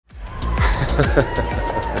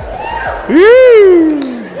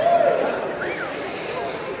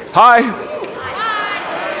Hi.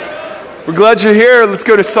 We're glad you're here. Let's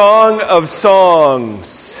go to Song of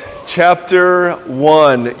Songs, chapter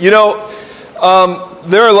 1. You know,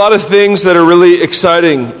 there are a lot of things that are really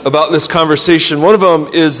exciting about this conversation. One of them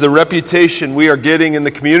is the reputation we are getting in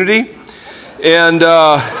the community. And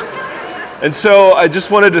so I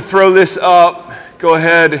just wanted to throw this up. Go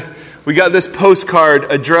ahead. We got this postcard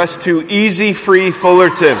addressed to Easy Free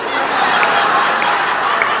Fullerton.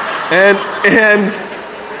 And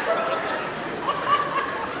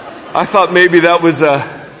I thought maybe that was a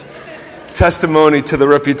testimony to the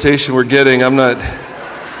reputation we're getting. I'm not...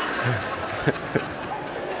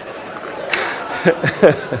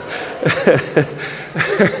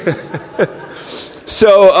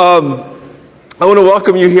 So, I want to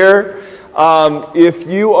welcome you here. If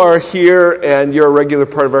you are here and you're a regular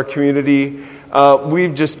part of our community,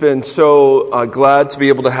 we've just been so glad to be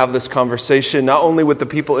able to have this conversation, not only with the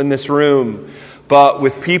people in this room, but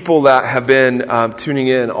with people that have been tuning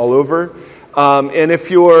in all over. And if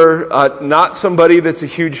you're not somebody that's a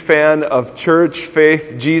huge fan of church,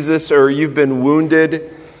 faith, Jesus, or you've been wounded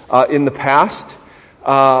in the past,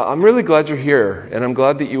 I'm really glad you're here. And I'm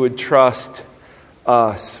glad that you would trust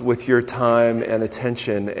us with your time and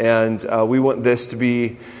attention. And we want this to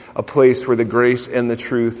be a place where the grace and the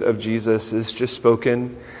truth of Jesus is just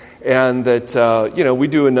spoken. And that, we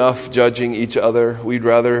do enough judging each other. We'd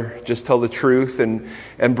rather just tell the truth and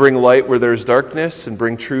bring light where there's darkness and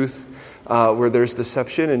bring truth where there's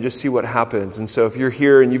deception and just see what happens. And so if you're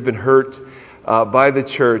here and you've been hurt by the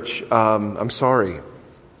church, I'm sorry.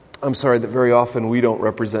 I'm sorry that very often we don't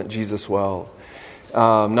represent Jesus well.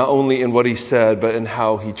 Not only in what he said, but in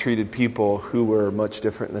how he treated people who were much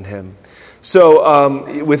different than him.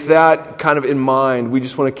 So with that kind of in mind, we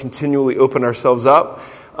just want to continually open ourselves up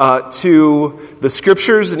to the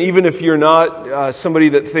scriptures. And even if you're not somebody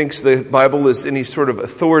that thinks the Bible is any sort of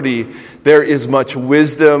authority, there is much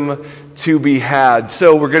wisdom to be had.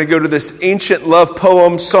 So we're going to go to this ancient love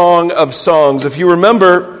poem, Song of Songs. If you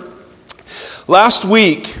remember, last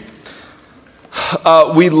week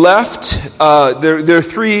we left, there are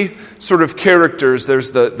three sort of characters.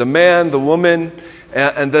 There's the man, the woman,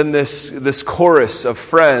 and then this chorus of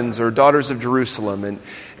friends or daughters of Jerusalem. And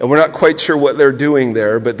we're not quite sure what they're doing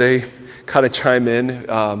there, but they kind of chime in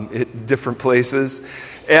at different places.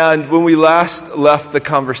 And when we last left the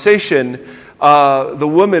conversation, the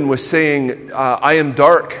woman was saying, I am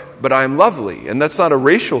dark, but I am lovely. And that's not a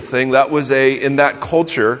racial thing. That was in that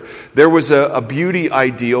culture, there was a beauty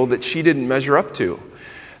ideal that she didn't measure up to.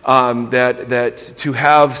 That to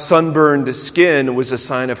have sunburned skin was a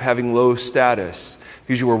sign of having low status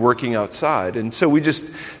because you were working outside. And so we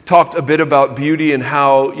just talked a bit about beauty and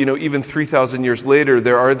how, even 3,000 years later,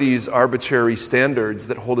 there are these arbitrary standards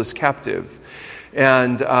that hold us captive.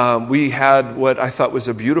 And we had what I thought was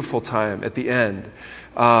a beautiful time at the end,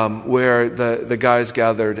 where the guys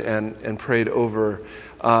gathered and prayed over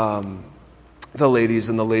the ladies,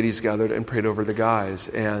 and the ladies gathered and prayed over the guys.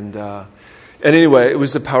 And anyway, it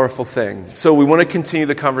was a powerful thing. So we want to continue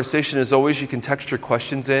the conversation. As always, you can text your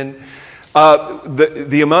questions in.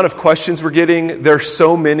 The amount of questions we're getting, there's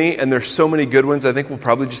so many, and there's so many good ones. I think we'll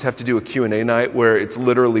probably just have to do a Q&A night where it's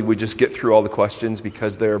literally we just get through all the questions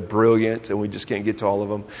because they're brilliant and we just can't get to all of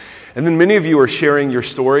them. And then many of you are sharing your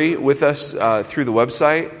story with us through the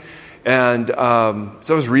website. And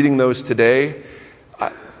so I was reading those today.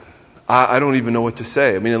 I don't even know what to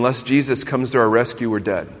say. I mean, unless Jesus comes to our rescue, we're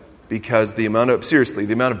dead. Because the amount of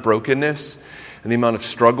brokenness and the amount of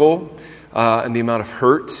struggle and the amount of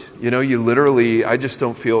hurt, I just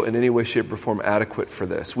don't feel in any way, shape, or form adequate for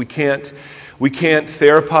this. We can't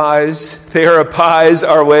therapize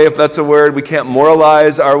our way, if that's a word. We can't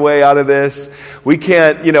moralize our way out of this. We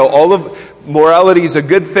can't, all of morality is a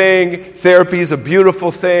good thing. Therapy is a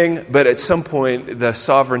beautiful thing. But at some point, the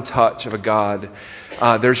sovereign touch of a God,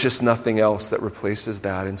 there's just nothing else that replaces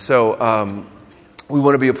that. And so we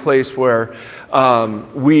want to be a place where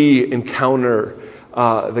we encounter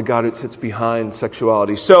the God who sits behind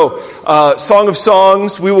sexuality. So, Song of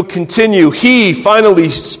Songs, we will continue. He finally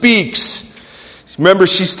speaks. Remember,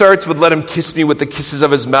 she starts with, let him kiss me with the kisses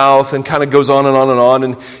of his mouth, and kind of goes on and on and on,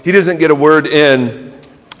 and he doesn't get a word in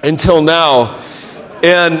until now.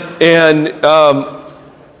 And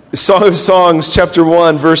Song of Songs, chapter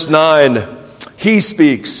 1, verse 9, he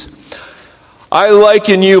speaks. I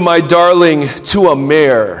liken you, my darling, to a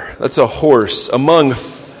mare, that's a horse, among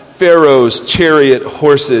Pharaoh's chariot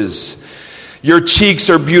horses. Your cheeks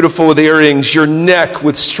are beautiful with earrings, your neck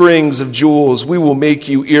with strings of jewels. We will make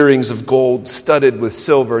you earrings of gold studded with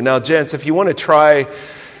silver. Now, gents, if you want to try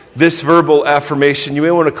this verbal affirmation, you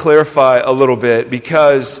may want to clarify a little bit,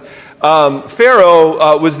 because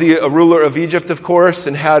Pharaoh was the ruler of Egypt, of course,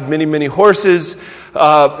 and had many, many horses.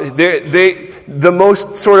 The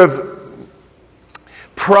most sort of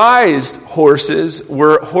prized horses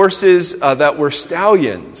were horses that were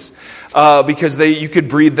stallions, because you could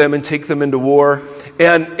breed them and take them into war.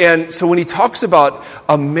 And so when he talks about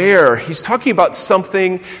a mare, he's talking about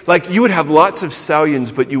something like you would have lots of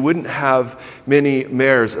stallions, but you wouldn't have many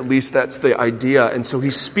mares. At least that's the idea. And so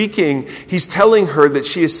he's telling her that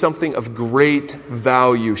she is something of great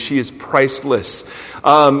value. She is priceless.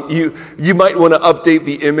 You might want to update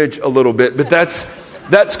the image a little bit, but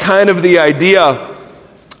that's kind of the idea.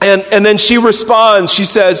 And then she responds, she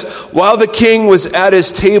says, while the king was at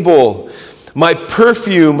his table, my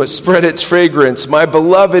perfume spread its fragrance. My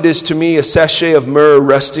beloved is to me a sachet of myrrh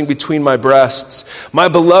resting between my breasts. My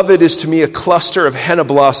beloved is to me a cluster of henna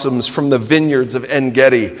blossoms from the vineyards of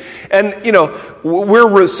En-Gedi. And,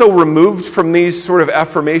 we're so removed from these sort of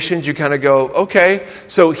affirmations, you kind of go, okay,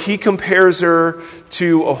 so he compares her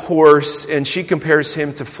to a horse and she compares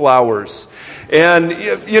him to flowers. And,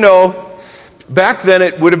 back then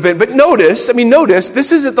it would have been, but notice,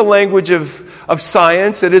 this isn't the language of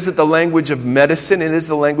science, it isn't the language of medicine, it is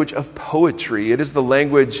the language of poetry, it is the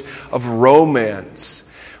language of romance,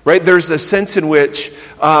 right? There's a sense in which,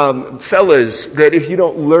 fellas, that if you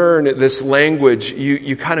don't learn this language,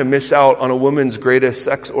 you kind of miss out on a woman's greatest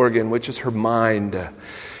sex organ, which is her mind,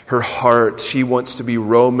 her heart. She wants to be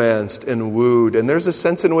romanced and wooed. And there's a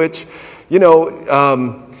sense in which,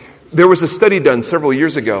 there was a study done several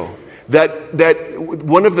years ago that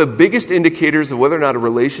one of the biggest indicators of whether or not a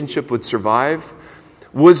relationship would survive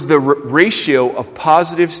was the ratio of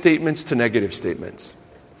positive statements to negative statements.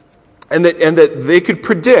 And that they could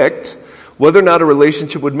predict whether or not a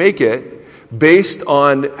relationship would make it based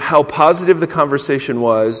on how positive the conversation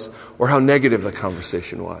was or how negative the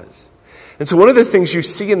conversation was. And so one of the things you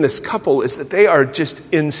see in this couple is that they are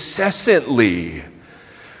just incessantly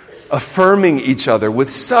affirming each other with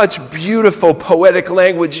such beautiful poetic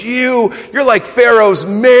language. You're like Pharaoh's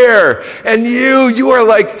mare, and you are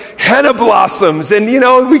like henna blossoms. And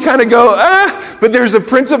we kind of go, but there's a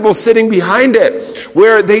principle sitting behind it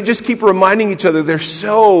where they just keep reminding each other they're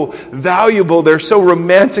so valuable, they're so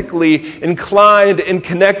romantically inclined and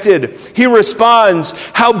connected. He responds,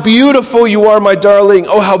 how beautiful you are, my darling.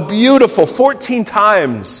 Oh, how beautiful. 14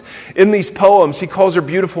 times in these poems, he calls her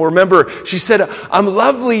beautiful. Remember, she said, I'm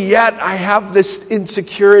lovely, yet I have this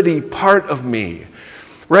insecurity part of me.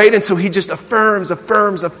 Right? And so he just affirms.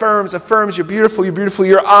 You're beautiful, you're beautiful.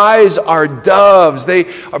 Your eyes are doves. They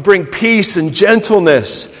bring peace and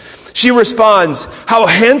gentleness. She responds, how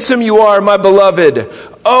handsome you are, my beloved.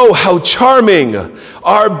 Oh, how charming.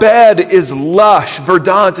 Our bed is lush.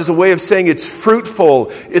 Verdant is a way of saying it's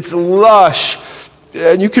fruitful. It's lush.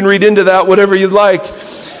 And you can read into that whatever you'd like.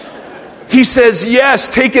 He says, yes,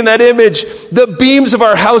 take in that image. The beams of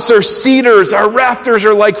our house are cedars. Our rafters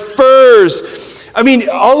are like firs.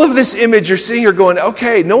 All of this image you're seeing, you're going,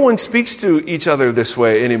 okay, no one speaks to each other this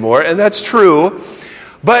way anymore. And that's true.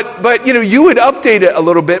 But you would update it a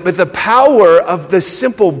little bit. But the power of the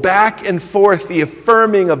simple back and forth, the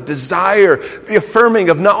affirming of desire, the affirming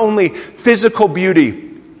of not only physical beauty,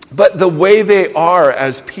 but the way they are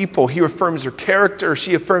as people. He affirms her character.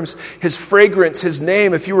 She affirms his fragrance, his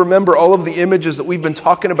name. If you remember all of the images that we've been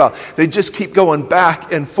talking about, they just keep going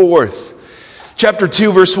back and forth. Chapter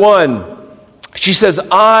 2, verse 1. She says,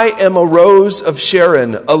 I am a rose of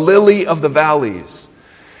Sharon, a lily of the valleys.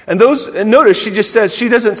 And notice she just says, she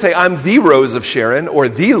doesn't say, I'm the rose of Sharon or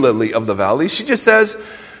the lily of the valleys. She just says,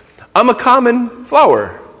 I'm a common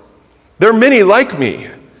flower. There are many like me.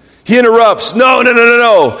 He interrupts, no.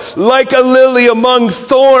 Like a lily among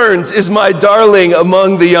thorns is my darling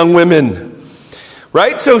among the young women.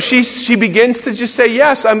 Right? So she begins to just say,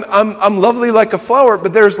 yes, I'm lovely like a flower,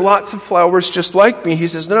 but there's lots of flowers just like me. He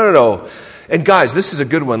says, no. And guys, this is a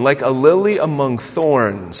good one. Like a lily among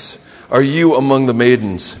thorns are you among the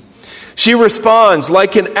maidens. She responds,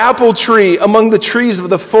 like an apple tree among the trees of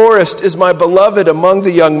the forest is my beloved among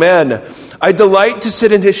the young men. I delight to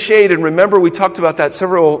sit in his shade. And remember, we talked about that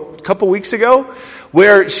couple weeks ago,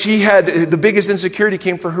 where she had the biggest insecurity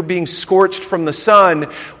came for her being scorched from the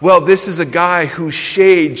sun. Well, this is a guy whose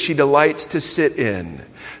shade she delights to sit in.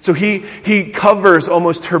 So he covers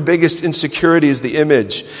almost her biggest insecurity as the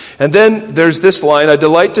image. And then there's this line, I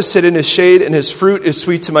delight to sit in his shade and his fruit is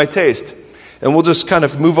sweet to my taste. And we'll just kind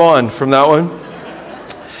of move on from that one.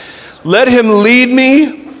 Let him lead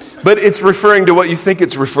me, but it's referring to what you think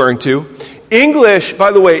it's referring to. English,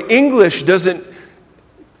 by the way, English doesn't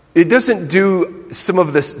it doesn't do some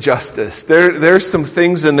of this justice. There's some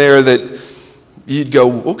things in there that you'd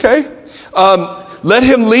go, okay. Let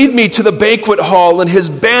him lead me to the banquet hall, and his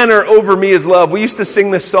banner over me is love. We used to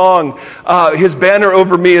sing this song, his banner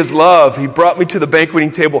over me is love. He brought me to the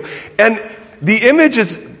banqueting table. And the image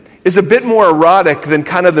is a bit more erotic than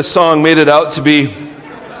kind of the song made it out to be.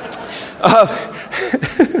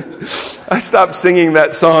 I stopped singing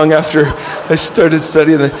that song after I started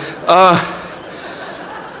studying it.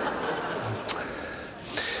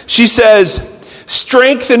 She says,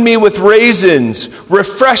 strengthen me with raisins,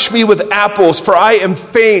 refresh me with apples, for I am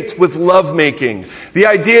faint with lovemaking. The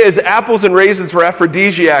idea is apples and raisins were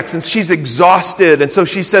aphrodisiacs, and she's exhausted. And so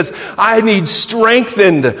she says, I need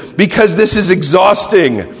strengthened because this is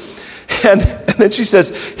exhausting. And then she says,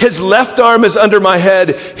 his left arm is under my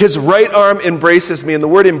head, his right arm embraces me. And the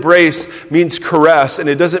word embrace means caress, and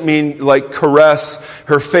it doesn't mean like caress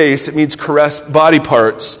her face. It means caress body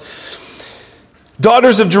parts.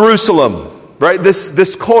 Daughters of Jerusalem, right?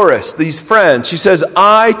 This chorus, these friends, she says,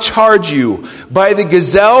 I charge you by the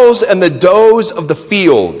gazelles and the does of the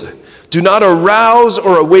field. Do not arouse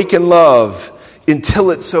or awaken love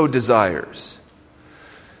until it so desires.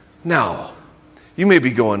 Now, you may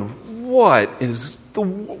be going, what in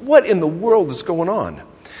the world is going on?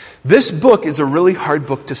 This book is a really hard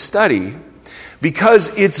book to study because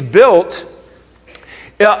it's built,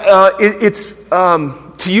 to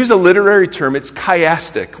use a literary term, it's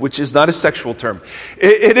chiastic, which is not a sexual term.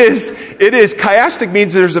 It is chiastic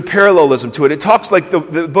means there's a parallelism to it. It talks like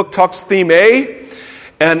the book talks theme A,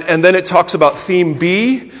 and then it talks about theme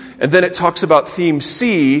B, and then it talks about theme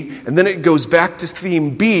C, and then it goes back to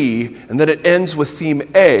theme B, and then it ends with theme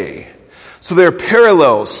A. So there are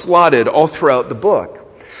parallels slotted all throughout the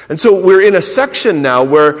book. And so we're in a section now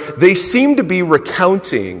where they seem to be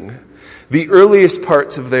recounting the earliest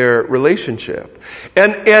parts of their relationship.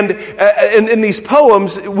 And in these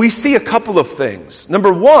poems, we see a couple of things.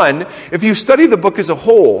 Number one, if you study the book as a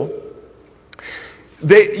whole,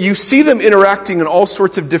 you see them interacting in all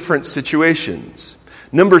sorts of different situations.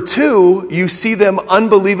 Number two, you see them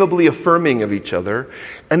unbelievably affirming of each other.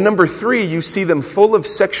 And number three, you see them full of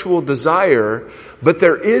sexual desire, but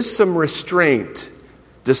there is some restraint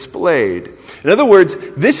displayed. In other words,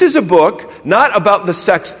 this is a book not about the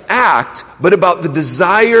sex act, but about the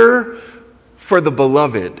desire for the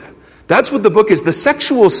beloved. That's what the book is. The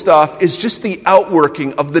sexual stuff is just the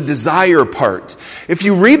outworking of the desire part. If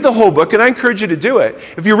you read the whole book, and I encourage you to do it,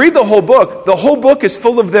 if you read the whole book is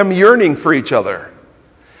full of them yearning for each other.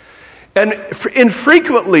 And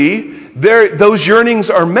infrequently, those yearnings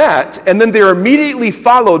are met, and then they're immediately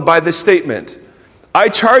followed by this statement. I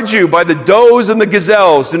charge you by the does and the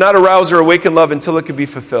gazelles, do not arouse or awaken love until it can be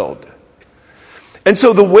fulfilled. And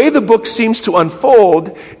so the way the book seems to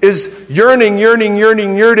unfold is yearning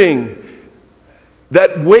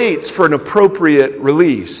that waits for an appropriate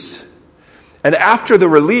release. And after the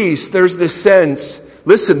release, there's this sense,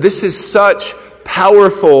 listen, this is such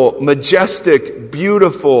powerful, majestic,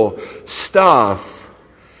 beautiful stuff.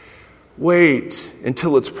 Wait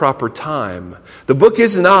until it's proper time. The book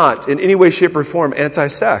is not in any way, shape, or form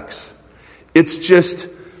anti-sex. It's just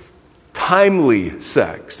timely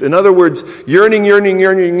sex. In other words,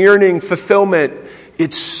 yearning, fulfillment.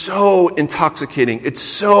 It's so intoxicating. It's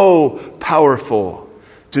so powerful.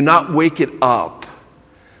 Do not wake it up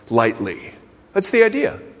lightly. That's the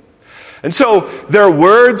idea. And so their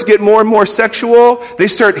words get more and more sexual. They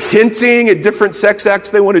start hinting at different sex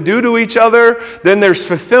acts they want to do to each other. Then there's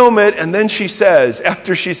fulfillment. And then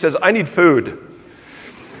after she says, I need food.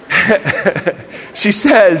 she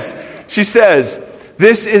says,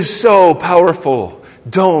 this is so powerful.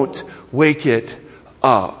 Don't wake it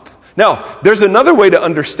up. Now, there's another way to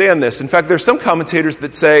understand this. In fact, there's some commentators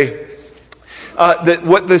that say that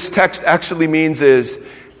what this text actually means is,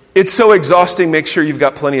 it's so exhausting, make sure you've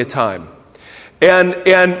got plenty of time.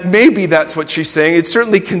 And maybe that's what she's saying. It's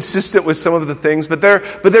certainly consistent with some of the things, but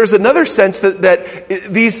there's another sense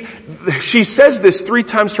that she says this 3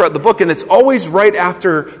 times throughout the book, and it's always right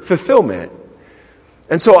after fulfillment.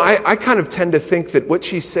 And so I kind of tend to think that what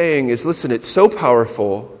she's saying is, listen, it's so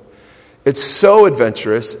powerful, it's so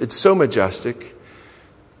adventurous, it's so majestic,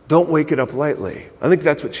 don't wake it up lightly. I think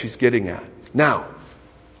that's what she's getting at. Now,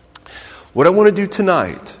 what I want to do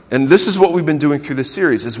tonight, and this is what we've been doing through this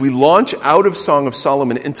series, is we launch out of Song of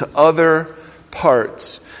Solomon into other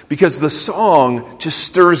parts, because the song just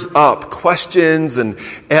stirs up questions and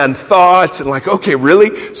thoughts and like, okay,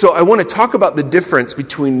 really? So I want to talk about the difference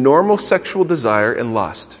between normal sexual desire and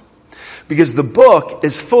lust, because the book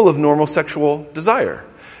is full of normal sexual desire.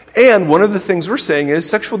 And one of the things we're saying is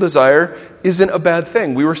sexual desire isn't a bad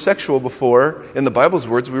thing. We were sexual before, in the Bible's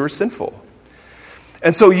words, we were sinful.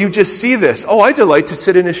 And so you just see this. Oh, I delight to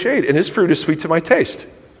sit in his shade, and his fruit is sweet to my taste.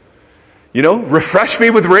 Refresh me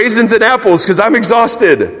with raisins and apples because I'm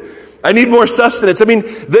exhausted. I need more sustenance. I mean,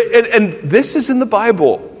 and this is in the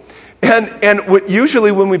Bible. And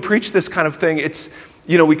usually when we preach this kind of thing, it's,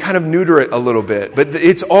 we kind of neuter it a little bit. But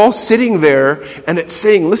it's all sitting there, and it's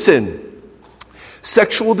saying, listen,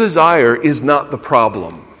 sexual desire is not the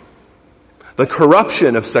problem. The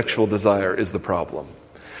corruption of sexual desire is the problem.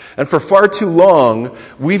 And for far too long,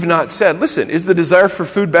 we've not said, listen, is the desire for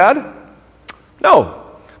food bad? No.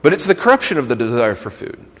 But it's the corruption of the desire for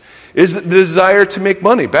food. Is the desire to make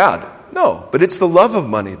money bad? No. But it's the love of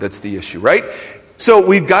money that's the issue, right? So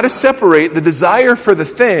we've got to separate the desire for the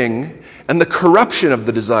thing and the corruption of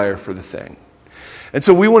the desire for the thing. And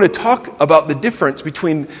so we want to talk about the difference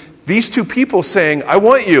between these two people saying, I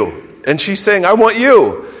want you. And she's saying, I want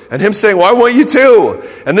you. And him saying, well, I want you too.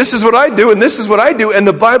 And this is what I do, and this is what I do. And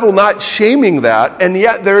the Bible not shaming that. And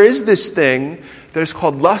yet there is this thing that is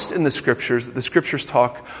called lust in the Scriptures, that the Scriptures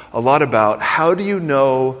talk a lot about. How do you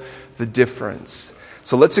know the difference?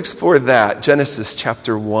 So let's explore that. Genesis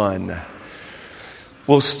chapter 1.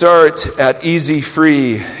 We'll start at easy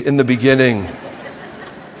free in the beginning.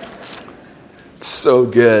 So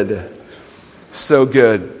good. So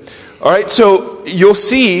good. All right, so you'll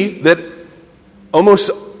see that almost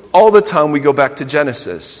all the time we go back to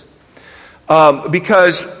Genesis.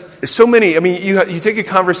 Because so many, you take a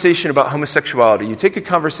conversation about homosexuality, you take a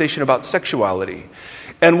conversation about sexuality,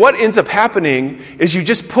 and what ends up happening is you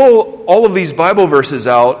just pull all of these Bible verses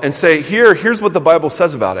out and say, here's what the Bible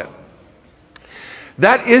says about it.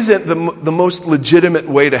 That isn't the most legitimate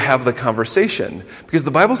way to have the conversation, because the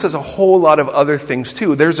Bible says a whole lot of other things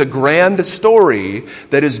too. There's a grand story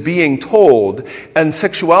that is being told, and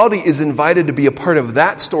sexuality is invited to be a part of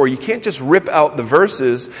that story. You can't just rip out the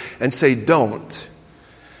verses and say, don't.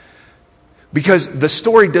 Because the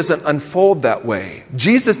story doesn't unfold that way.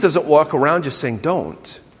 Jesus doesn't walk around just saying,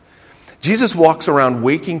 don't. Jesus walks around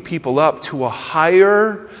waking people up to a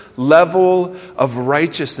higher level of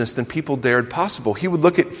righteousness than people dared possible. He would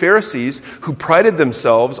look at Pharisees who prided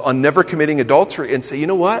themselves on never committing adultery and say, you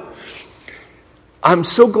know what? I'm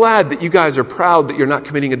so glad that you guys are proud that you're not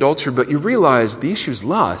committing adultery, but you realize the issue is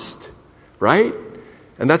lust, right?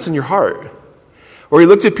 And that's in your heart. Or he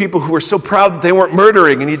looked at people who were so proud that they weren't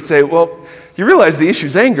murdering, and he'd say, well, you realize the issue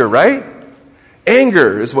is anger, right?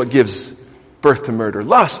 Anger is what gives birth to murder.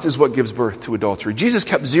 Lust is what gives birth to adultery. Jesus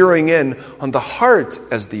kept zeroing in on the heart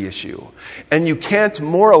as the issue. And you can't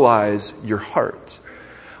moralize your heart.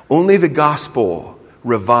 Only the gospel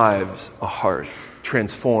revives a heart,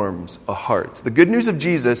 transforms a heart. The good news of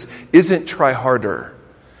Jesus isn't try harder.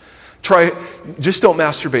 Just don't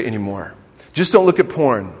masturbate anymore. Just don't look at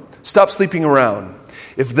porn. Stop sleeping around.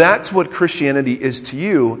 If that's what Christianity is to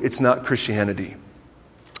you, it's not Christianity.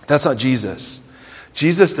 That's not Jesus.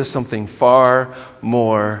 Jesus does something far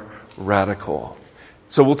more radical.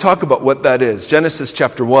 So we'll talk about what that is. Genesis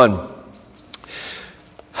chapter 1.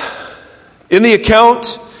 In the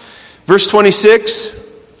account, verse 26,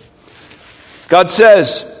 God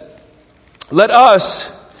says, let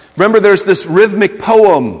us, remember there's this rhythmic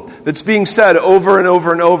poem that's being said over and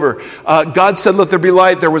over and over. God said, let there be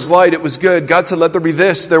light. There was light. It was good. God said, let there be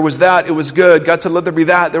this. There was that. It was good. God said, let there be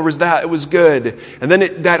that. There was that. It was good. And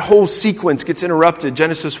then that whole sequence gets interrupted.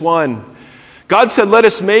 Genesis 1. God said, let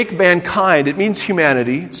us make mankind. It means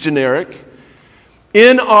humanity. It's generic.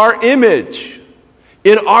 In our image.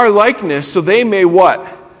 In our likeness. So they may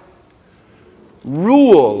what?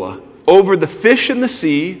 Rule over the fish in the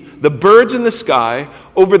sea, the birds in the sky,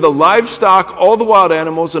 over the livestock, all the wild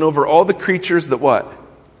animals, and over all the creatures that what?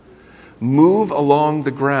 Move along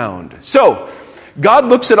the ground. So, God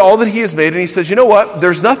looks at all that He has made and He says, you know what?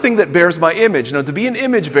 There's nothing that bears my image. Now, to be an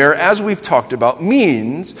image bearer, as we've talked about,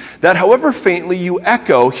 means that however faintly you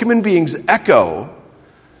echo, human beings echo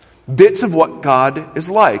bits of what God is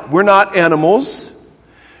like. We're not animals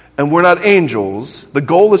and we're not angels. The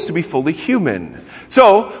goal is to be fully human.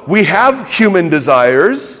 So, we have human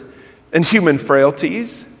desires and human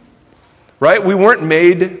frailties, right? We weren't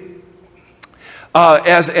made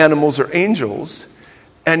as animals or angels,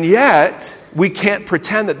 and yet we can't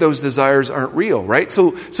pretend that those desires aren't real, right?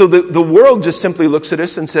 So the world just simply looks at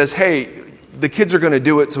us and says, hey, the kids are going to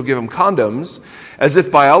do it, so give them condoms, as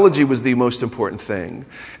if biology was the most important thing.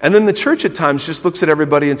 And then the church at times just looks at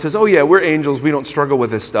everybody and says, oh yeah, we're angels, we don't struggle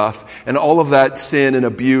with this stuff, and all of that sin and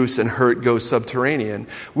abuse and hurt goes subterranean.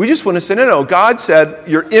 We just want to say, no, God said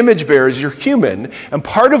you're image bearers, you're human, and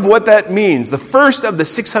part of what that means, the first of the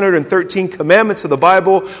 613 commandments of the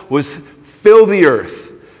Bible was fill the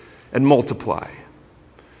earth and multiply.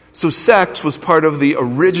 So sex was part of the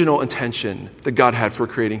original intention that God had for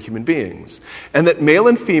creating human beings. And that male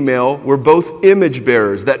and female were both image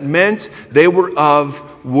bearers. That meant they were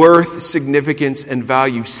of worth, significance, and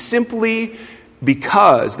value simply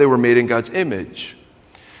because they were made in God's image.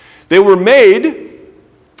 They were made,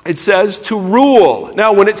 it says, to rule.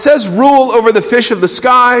 Now, when it says rule over the fish of the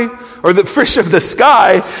sky, or the fish of the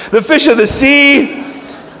sky, the fish of the sea,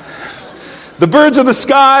 the birds of the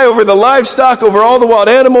sky, over the livestock, over all the wild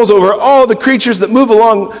animals, over all the creatures that move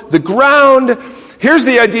along the ground. Here's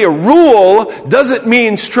the idea. Rule doesn't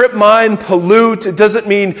mean strip mine, pollute. It doesn't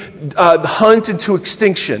mean hunt into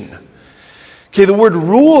extinction. Okay, the word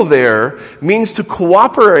rule there means to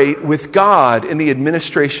cooperate with God in the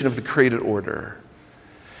administration of the created order.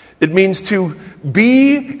 It means to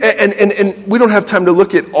be, and we don't have time to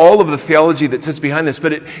look at all of the theology that sits behind this,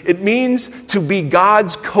 but it means to be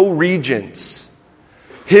God's co-regents.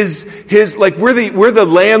 His like we're the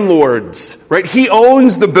landlords, right? He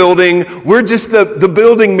owns the building, we're just the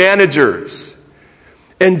building managers.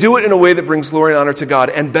 And do it in a way that brings glory and honor to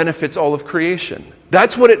God and benefits all of creation.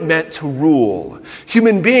 That's what it meant to rule.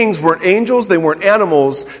 Human beings weren't angels, they weren't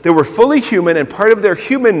animals, they were fully human, and part of their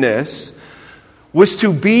humanness was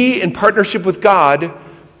to be in partnership with God,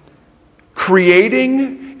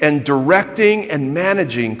 creating and directing and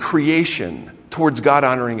managing creation towards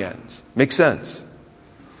God-honoring ends. Makes sense?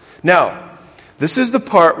 Now, this is the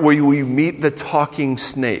part where we meet the talking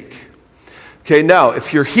snake. Okay, now,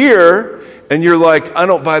 if you're here and you're like, I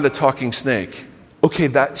don't buy the talking snake, okay,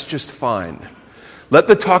 that's just fine. Let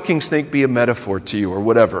the talking snake be a metaphor to you or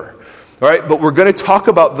whatever. All right, but we're going to talk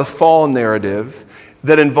about the fall narrative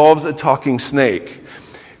that involves a talking snake.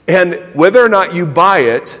 And whether or not you buy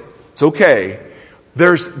it, it's okay.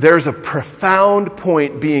 There's a profound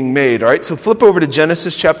point being made. All right, so flip over to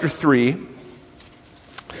Genesis chapter 3,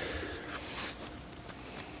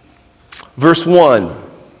 verse 1.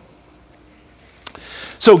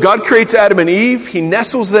 So God creates Adam and Eve. He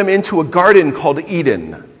nestles them into a garden called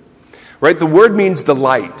Eden. Right, the word means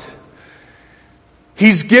delight.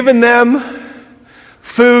 He's given them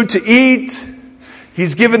food to eat.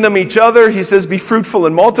 He's given them each other. He says, be fruitful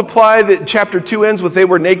and multiply. Chapter 2 ends with they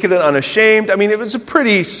were naked and unashamed. I mean, it was a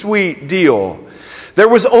pretty sweet deal. There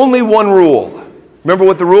was only one rule. Remember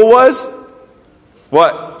what the rule was?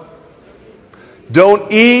 What?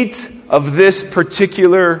 Don't eat of this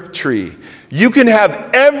particular tree. You can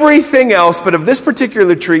have everything else, but of this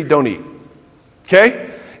particular tree, don't eat. Okay?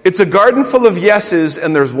 It's a garden full of yeses,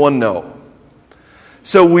 and there's one no.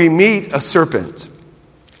 So we meet a serpent.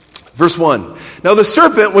 Verse 1. Now the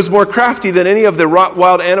serpent was more crafty than any of the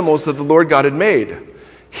wild animals that the Lord God had made.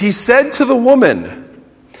 He said to the woman,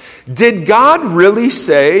 did God really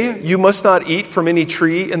say you must not eat from any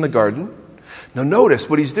tree in the garden? Now notice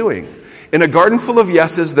what he's doing. In a garden full of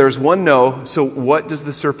yeses, there's one no. So what does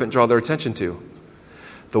the serpent draw their attention to?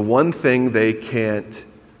 The one thing they can't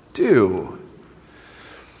do.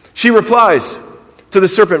 She replies to the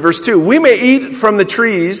serpent, verse 2, we may eat fruit from the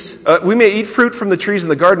trees in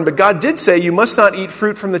the garden, but God did say you must not eat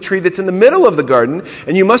fruit from the tree that's in the middle of the garden,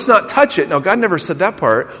 and you must not touch it. Now, God never said that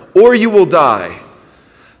part, or you will die.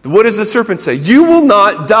 What does the serpent say? You will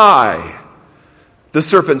not die. The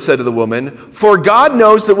serpent said to the woman, for God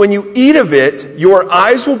knows that when you eat of it, your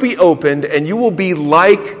eyes will be opened, and you will be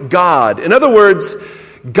like God. In other words,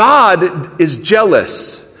 God is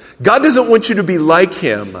jealous. God doesn't want you to be like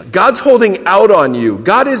him. God's holding out on you.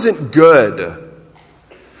 God isn't good.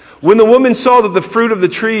 When the woman saw that the fruit of the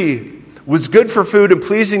tree was good for food and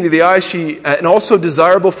pleasing to the eye, and also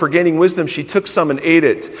desirable for gaining wisdom, she took some and ate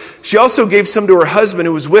it. She also gave some to her husband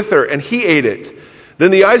who was with her, and he ate it.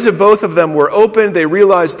 Then the eyes of both of them were opened. They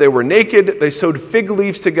realized they were naked. They sewed fig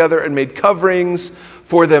leaves together and made coverings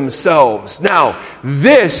for themselves. Now,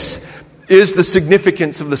 this is the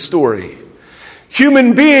significance of the story.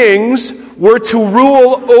 Human beings were to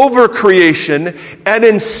rule over creation, and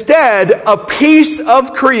instead, a piece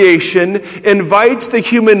of creation invites the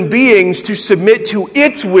human beings to submit to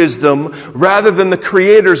its wisdom rather than the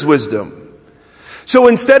Creator's wisdom. So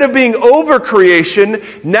instead of being over creation,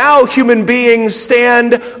 now human beings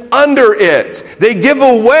stand under it. They give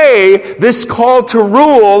away this call to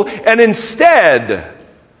rule, and instead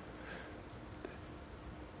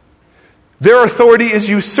Their authority is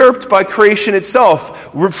usurped by creation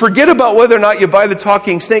itself. Forget about whether or not you buy the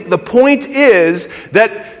talking snake. The point is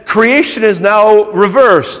that creation is now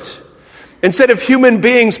reversed. Instead of human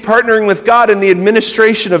beings partnering with God in the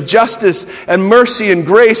administration of justice and mercy and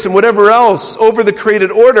grace and whatever else over the created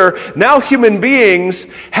order, now human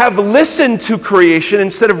beings have listened to creation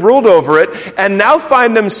instead of ruled over it, and now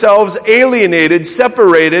find themselves alienated,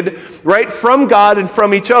 separated, right, from God and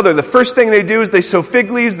from each other. The first thing they do is they sow fig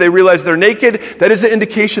leaves. They realize they're naked. That is an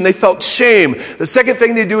indication they felt shame. The second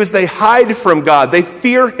thing they do is they hide from God. They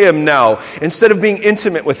fear Him now instead of being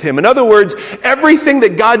intimate with Him. In other words, everything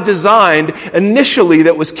that God designed initially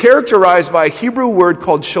that was characterized by a Hebrew word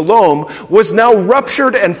called shalom was now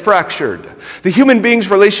ruptured and fractured. The human being's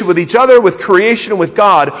relation with each other, with creation, and with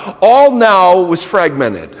God, all now was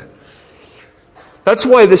fragmented. That's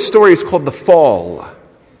why this story is called the fall.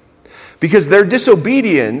 Because their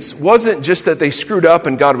disobedience wasn't just that they screwed up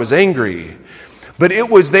and God was angry, but it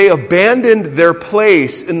was they abandoned their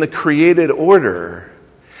place in the created order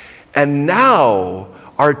and now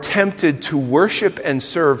are tempted to worship and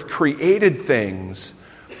serve created things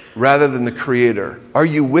rather than the Creator. Are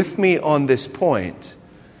you with me on this point?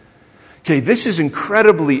 Okay, this is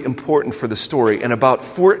incredibly important for the story, and about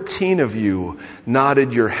 14 of you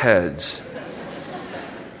nodded your heads.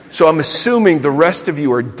 So I'm assuming the rest of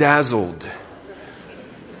you are dazzled.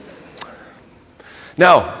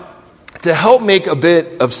 Now, to help make a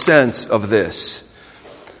bit of sense of this,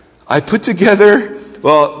 I put together,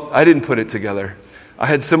 well, I didn't put it together. I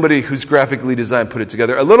had somebody who's graphically designed put it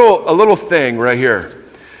together. A little thing right here.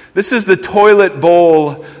 This is the toilet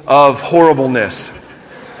bowl of horribleness.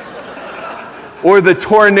 Or the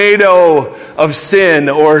tornado of sin,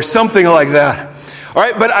 or something like that. All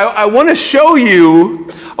right, but I want to show you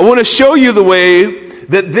the way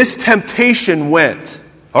that this temptation went.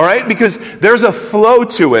 All right, because there's a flow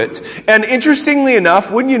to it. And interestingly enough,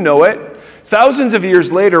 wouldn't you know it, thousands of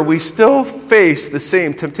years later, we still face the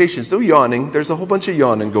same temptation. Still yawning. There's a whole bunch of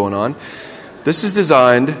yawning going on. This is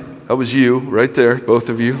designed. That was you right there, both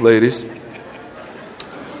of you ladies.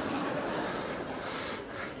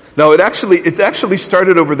 No, it actually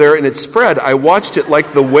started over there and it spread. I watched it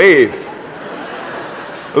like the wave.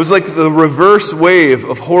 It was like the reverse wave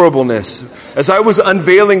of horribleness as I was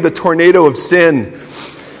unveiling the tornado of sin.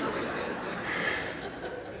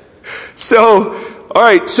 So, all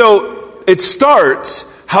right, so it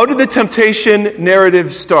starts. How did the temptation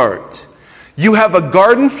narrative start? You have a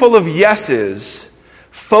garden full of yeses.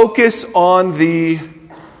 Focus on the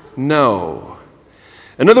no.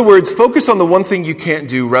 In other words, focus on the one thing you can't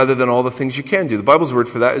do rather than all the things you can do. The Bible's word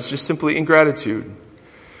for that is just simply ingratitude.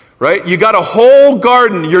 Right? You got a whole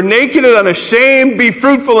garden. You're naked and unashamed. Be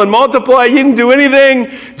fruitful and multiply. You can do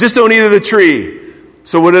anything. Just don't eat of the tree.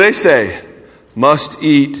 So what do they say? Must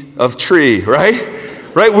eat of tree,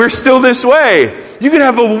 right? Right? We're still this way. You can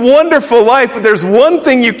have a wonderful life, but there's one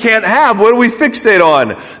thing you can't have. What do we fixate on?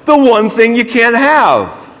 The one thing you can't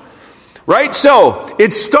have. Right? So,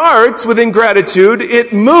 it starts with ingratitude.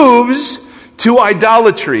 It moves to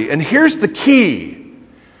idolatry. And here's the key.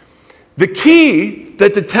 The key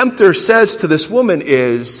that the tempter says to this woman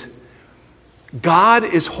is, God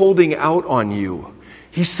is holding out on you.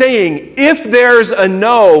 He's saying, if there's a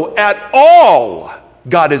no at all,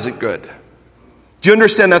 God isn't good. Do you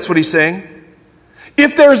understand that's what he's saying?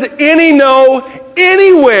 If there's any no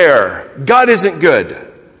anywhere, God isn't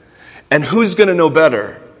good. And who's going to know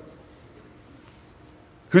better?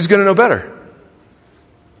 Who's going to know better?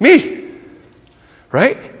 Me.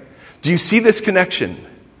 Right? Do you see this connection?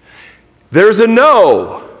 There's a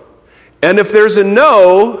no. And if there's a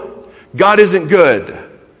no, God isn't good.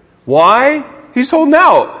 Why? He's holding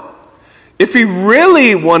out. If he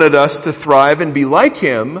really wanted us to thrive and be like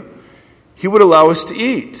him, he would allow us to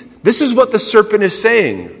eat. This is what the serpent is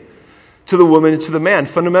saying to the woman and to the man,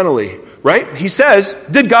 fundamentally. Right? He says,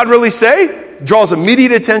 did God really say? Draws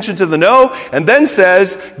immediate attention to the no, and then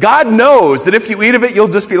says, God knows that if you eat of it, you'll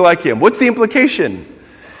just be like him. What's the implication?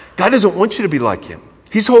 God doesn't want you to be like him.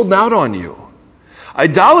 He's holding out on you.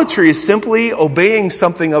 Idolatry is simply obeying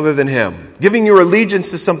something other than him, giving your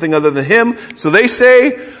allegiance to something other than him. So they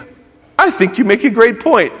say, I think you make a great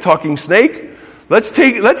point, talking snake.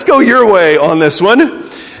 Let's go your way on this one.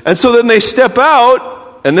 And so then they step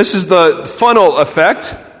out, and this is the funnel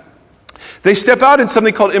effect. They step out in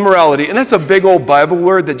something called immorality, and that's a big old Bible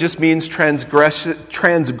word that just means transgressing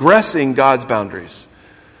God's boundaries.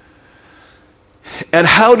 And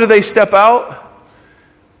how do they step out?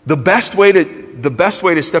 The best way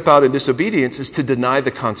to step out in disobedience is to deny the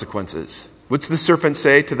consequences. What's the serpent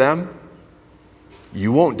say to them?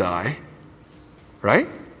 You won't die, right?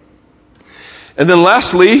 And then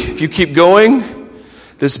lastly, if you keep going,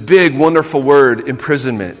 this big, wonderful word,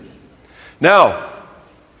 imprisonment. Now,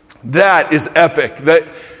 that is epic. That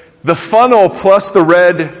the funnel plus the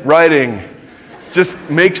red writing just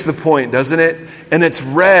makes the point, doesn't it? And it's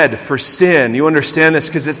red for sin. You understand this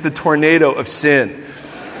because it's the tornado of sin.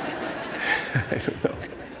 I don't know.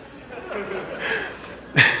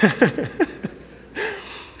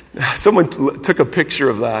 Someone took a picture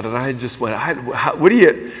of that, and I just went, what do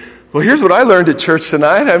you... Well, here's what I learned at church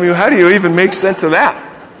tonight. I mean, how do you even make sense of that?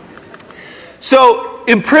 So,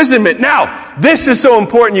 imprisonment. Now, this is so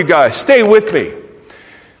important, you guys. Stay with me.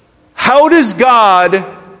 How does God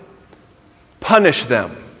punish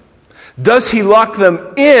them? Does he lock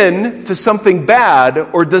them in to something bad,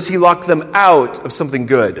 or does he lock them out of something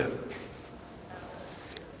good?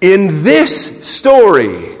 In this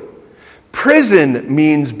story, prison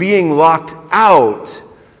means being locked out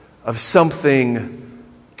of something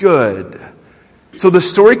good. So the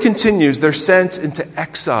story continues. They're sent into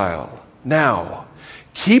exile. Now,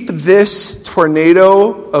 keep this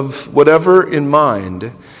tornado of whatever in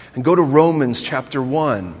mind and go to Romans chapter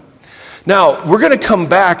 1. Now, we're going to come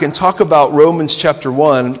back and talk about Romans chapter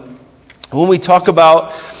 1 when we talk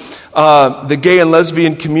about the gay and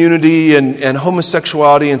lesbian community and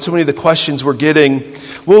homosexuality and so many of the questions we're getting.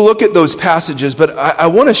 We'll look at those passages, but I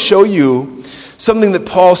want to show you something that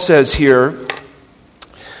Paul says here.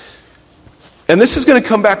 And this is going to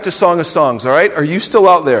come back to Song of Songs, all right? Are you still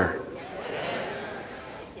out there?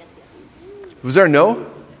 Was there a no?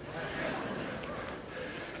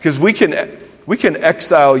 Because we can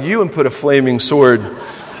exile you and put a flaming sword,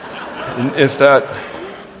 if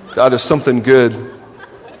that is something good.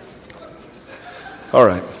 All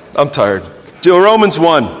right, I'm tired. Do Romans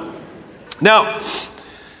 1. Now,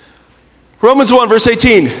 Romans 1, verse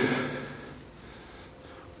 18.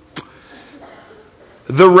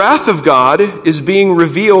 The wrath of God is being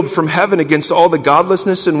revealed from heaven against all the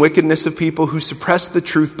godlessness and wickedness of people who suppress the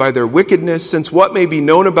truth by their wickedness, since what may be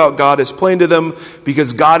known about God is plain to them,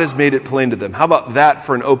 because God has made it plain to them. How about that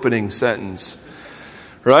for an opening sentence?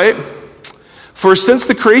 Right? For since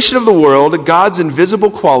the creation of the world, God's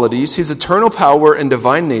invisible qualities, his eternal power and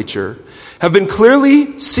divine nature, have been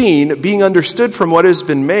clearly seen, being understood from what has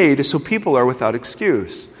been made, so people are without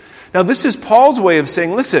excuse. Now, this is Paul's way of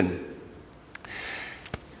saying, listen,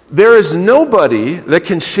 there is nobody that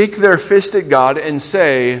can shake their fist at God and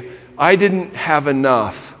say, I didn't have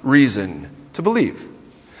enough reason to believe.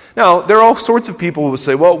 Now, there are all sorts of people who will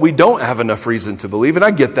say, well, we don't have enough reason to believe, and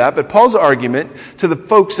I get that, but Paul's argument to the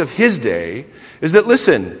folks of his day is that,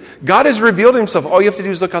 listen, God has revealed himself. All you have to do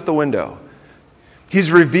is look out the window.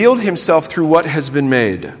 He's revealed himself through what has been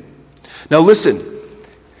made. Now listen,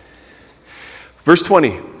 verse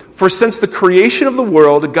 20. For since the creation of the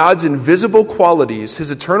world, God's invisible qualities,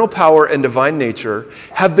 his eternal power and divine nature,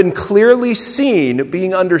 have been clearly seen,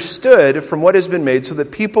 being understood from what has been made, so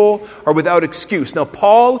that people are without excuse. Now,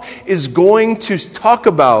 Paul is going to talk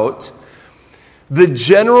about the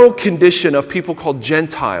general condition of people called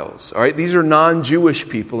Gentiles. All right, these are non-Jewish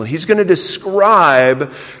people, and he's going to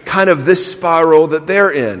describe kind of this spiral that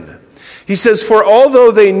they're in. He says, for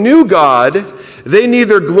although they knew God, they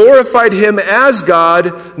neither glorified him as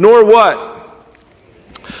God, nor what?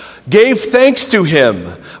 Gave thanks to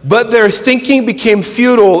him. But their thinking became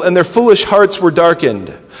futile, and their foolish hearts were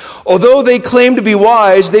darkened. Although they claimed to be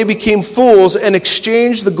wise, they became fools and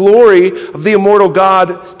exchanged the glory of the immortal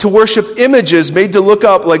God to worship images made to look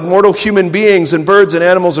up like mortal human beings and birds and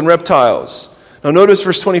animals and reptiles. Now notice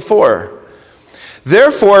verse 24.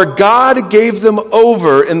 Therefore, God gave them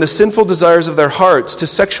over in the sinful desires of their hearts to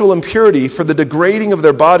sexual impurity for the degrading of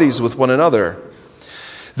their bodies with one another.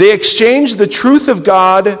 They exchanged the truth of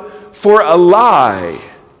God for a lie.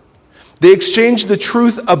 They exchanged the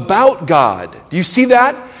truth about God. Do you see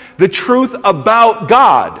that? The truth about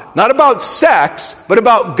God. Not about sex, but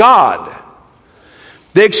about God.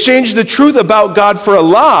 They exchanged the truth about God for a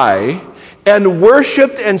lie and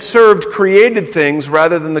worshipped and served created things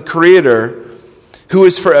rather than the Creator, who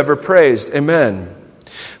is forever praised. Amen.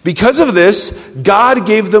 Because of this, God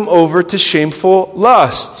gave them over to shameful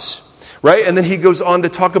lusts. Right? And then he goes on to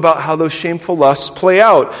talk about how those shameful lusts play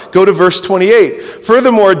out. Go to verse 28.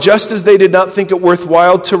 Furthermore, just as they did not think it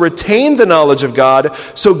worthwhile to retain the knowledge of God,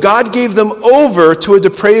 so God gave them over to a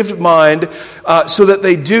depraved mind so that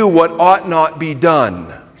they do what ought not be done.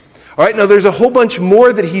 All right, now there's a whole bunch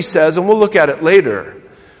more that he says, and we'll look at it later.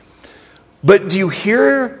 But do you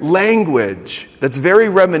hear language that's very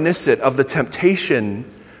reminiscent of the temptation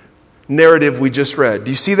narrative we just read?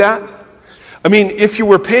 Do you see that? I mean, if you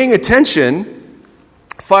were paying attention,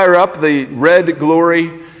 fire up the red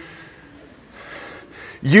glory.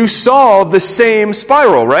 You saw the same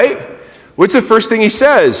spiral, right? What's the first thing he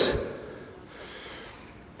says?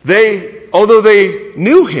 Although they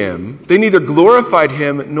knew him, they neither glorified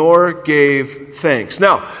him nor gave thanks.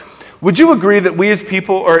 Now, would you agree that we as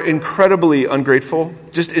people are incredibly ungrateful,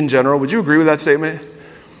 just in general? Would you agree with that statement?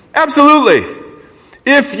 Absolutely.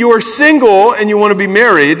 If you're single and you want to be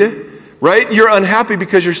married, right, you're unhappy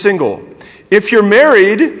because you're single. If you're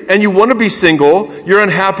married and you want to be single, you're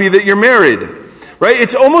unhappy that you're married. Right?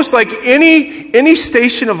 It's almost like any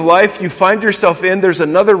station of life you find yourself in, there's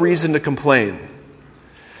another reason to complain.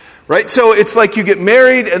 Right? So it's like you get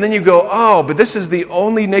married and then you go, oh, but this is the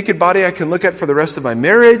only naked body I can look at for the rest of my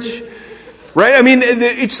marriage. Right? I mean,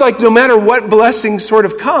 it's like no matter what blessing sort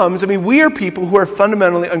of comes, I mean, we are people who are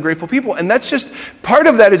fundamentally ungrateful people. And that's just, part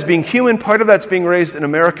of that is being human, part of that's being raised in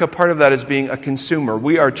America, part of that is being a consumer.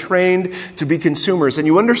 We are trained to be consumers. And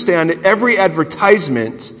you understand every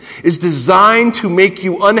advertisement is designed to make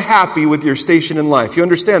you unhappy with your station in life. You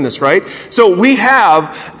understand this, right? So we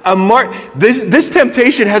have this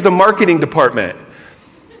temptation has a marketing department.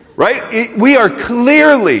 Right? We are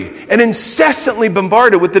clearly and incessantly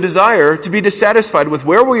bombarded with the desire to be dissatisfied with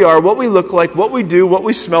where we are, what we look like, what we do, what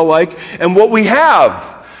we smell like, and what we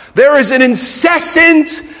have. There is an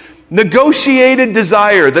incessant negotiated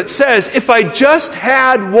desire that says, if I just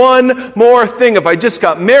had one more thing, if I just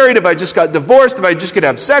got married, if I just got divorced, if I just could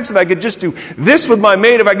have sex, if I could just do this with my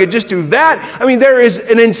mate, if I could just do that. I mean, there is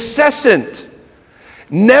an incessant,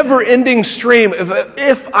 never-ending stream of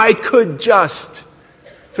if I could just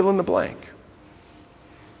fill in the blank.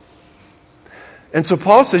 And so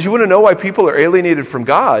Paul says, you want to know why people are alienated from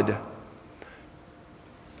God?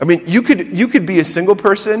 I mean, you could be a single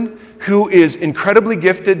person who is incredibly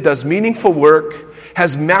gifted, does meaningful work,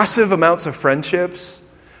 has massive amounts of friendships,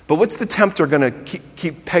 but what's the tempter going to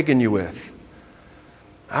keep pegging you with?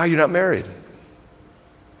 You're not married.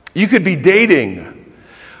 You could be dating,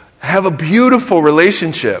 have a beautiful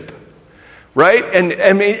relationship, right?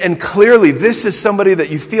 And clearly, this is somebody that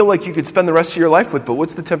you feel like you could spend the rest of your life with, but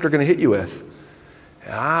what's the tempter going to hit you with?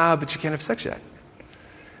 But you can't have sex yet.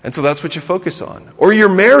 And so that's what you focus on. Or you're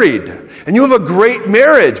married, and you have a great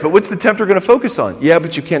marriage, but what's the tempter going to focus on? Yeah,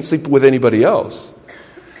 but you can't sleep with anybody else.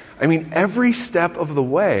 I mean, every step of the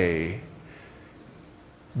way,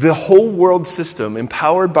 the whole world system,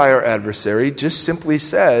 empowered by our adversary, just simply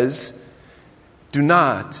says, do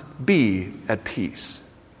not be at peace.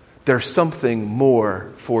 There's something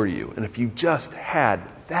more for you. And if you just had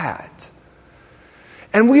that.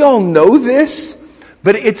 And we all know this,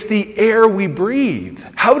 but it's the air we breathe.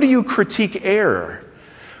 How do you critique air?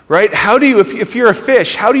 Right? How do you, if you're a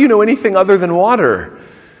fish, how do you know anything other than water?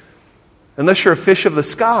 Unless you're a fish of the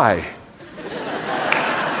sky.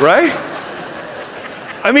 Right?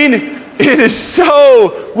 I mean,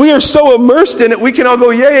 we are so immersed in it, we can all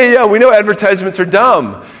go, yeah, we know advertisements are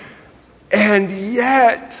dumb. And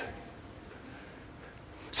yet,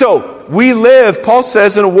 so we live, Paul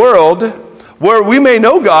says, in a world where we may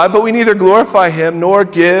know God, but we neither glorify him nor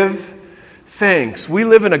give thanks. We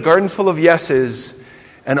live in a garden full of yeses,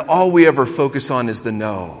 and all we ever focus on is the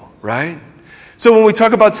no, right? So when we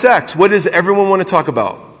talk about sex, what does everyone want to talk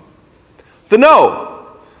about? The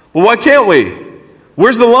no. Well, why can't we?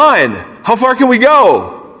 Where's the line? How far can we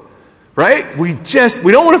go? Right? We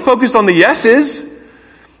don't want to focus on the yeses.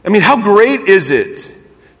 I mean, how great is it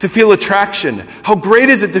to feel attraction? How great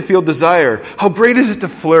is it to feel desire? How great is it to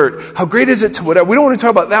flirt? How great is it to whatever? We don't want to talk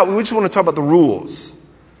about that. We just want to talk about the rules.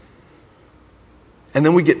 And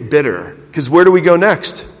then we get bitter. Because where do we go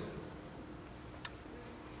next?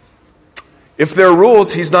 If there are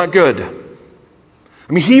rules, he's not good.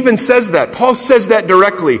 I mean, he even says that. Paul says that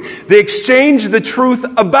directly. They exchange the truth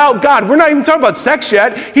about God. We're not even talking about sex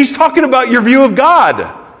yet. He's talking about your view of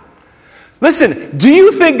God. Listen, do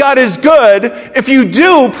you think God is good? If you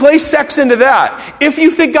do, place sex into that. If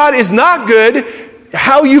you think God is not good,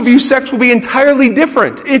 how you view sex will be entirely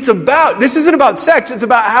different. This isn't about sex, it's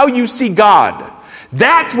about how you see God.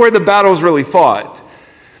 That's where the battle's really fought.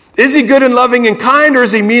 Is he good and loving and kind, or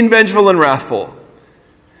is he mean, vengeful, and wrathful?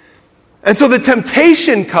 And so the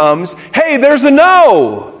temptation comes, hey, there's a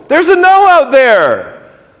no. There's a no out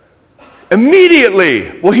there.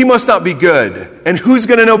 Immediately, well, he must not be good. And who's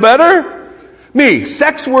going to know better? Me.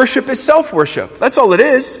 Sex worship is self-worship. That's all it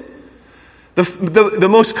is. The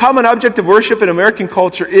most common object of worship in American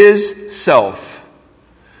culture is self.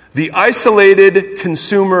 The isolated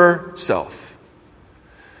consumer self.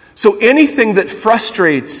 So anything that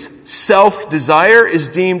frustrates self-desire is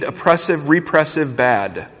deemed oppressive, repressive,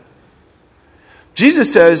 bad.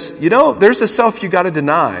 Jesus says, there's a self you got to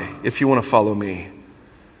deny if you want to follow me.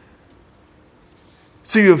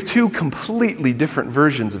 So you have two completely different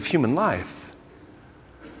versions of human life.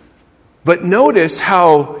 But notice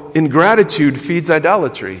how ingratitude feeds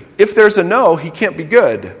idolatry. If there's a no, he can't be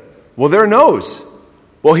good. Well, there are no's.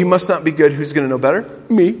 Well, he must not be good. Who's going to know better?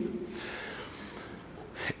 Me.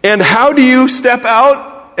 And how do you step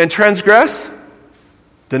out and transgress?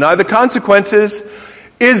 Deny the consequences.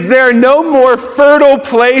 Is there no more fertile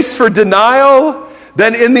place for denial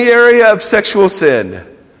than in the area of sexual sin?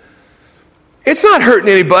 It's not hurting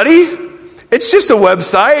anybody. It's just a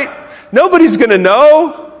website. Nobody's going to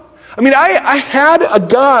know. I mean, I had a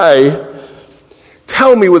guy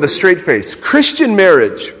tell me with a straight face, Christian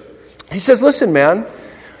marriage. He says, listen, man,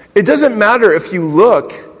 it doesn't matter if you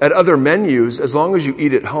look at other menus as long as you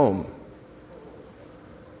eat at home.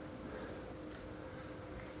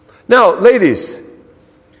 Now, ladies,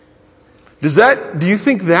 do you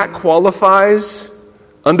think that qualifies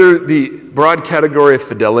under the broad category of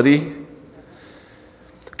fidelity?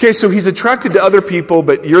 Okay, so he's attracted to other people,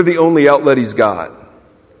 but you're the only outlet he's got.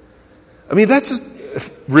 I mean, that's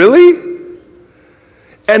just, really?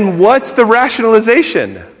 And what's the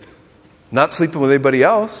rationalization? Not sleeping with anybody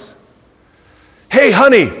else. Hey,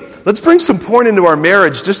 honey, let's bring some porn into our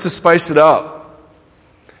marriage just to spice it up.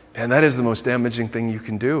 And that is the most damaging thing you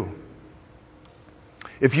can do.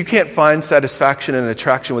 If you can't find satisfaction and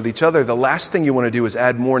attraction with each other, the last thing you want to do is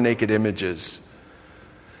add more naked images.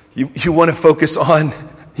 You want to focus on,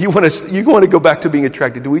 you want to go back to being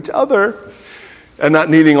attracted to each other and not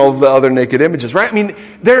needing all the other naked images, right? I mean,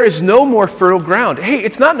 there is no more fertile ground. Hey,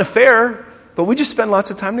 it's not an affair, but we just spend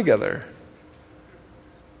lots of time together.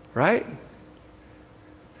 Right?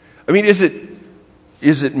 I mean, is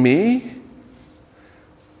it me?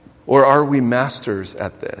 Or are we masters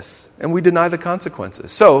at this? And we deny the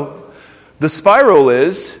consequences. So, the spiral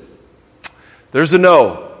is, there's a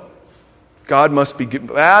no. God must be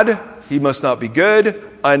bad. He must not be good.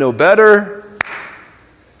 I know better.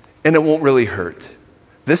 And it won't really hurt.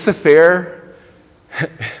 This affair,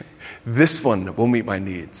 this one will meet my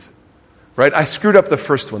needs. Right? I screwed up the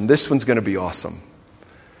first one. This one's going to be awesome.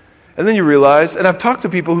 And then you realize, and I've talked to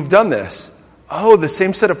people who've done this, oh, the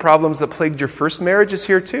same set of problems that plagued your first marriage is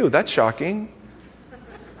here too. That's shocking.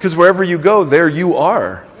 Because wherever you go, there you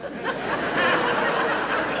are.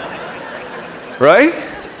 Right?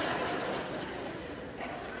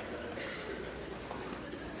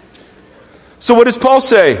 So what does Paul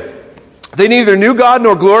say? They neither knew God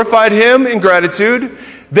nor glorified Him in gratitude.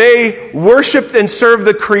 They worshiped and served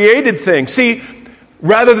the created thing. See,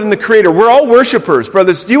 rather than the Creator. We're all worshipers,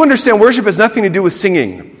 brothers. Do you understand worship has nothing to do with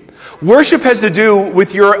singing? Worship has to do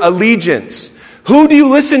with your allegiance. Who do you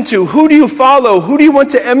listen to? Who do you follow? Who do you want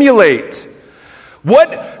to emulate?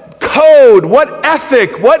 What code, what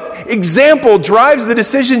ethic, what example drives the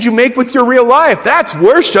decisions you make with your real life? That's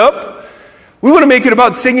worship. We want to make it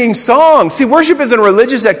about singing songs. See, worship isn't a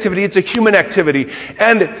religious activity, it's a human activity.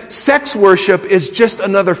 And sex worship is just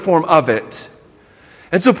another form of it.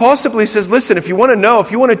 And so Paul simply says, listen, if you want to know,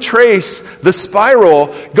 if you want to trace the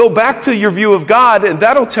spiral, go back to your view of God, and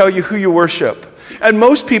that'll tell you who you worship. And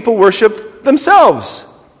most people worship themselves.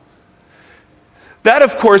 That,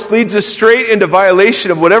 of course, leads us straight into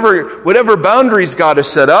violation of whatever boundaries God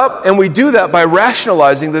has set up, and we do that by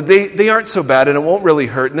rationalizing that they aren't so bad and it won't really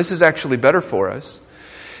hurt, and this is actually better for us.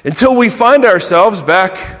 Until we find ourselves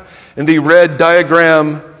back in the red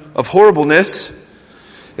diagram of horribleness,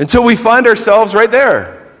 until we find ourselves right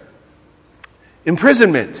there.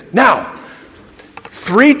 Imprisonment. Now,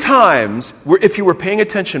 3 times, if you were paying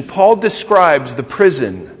attention, Paul describes the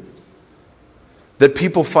prison that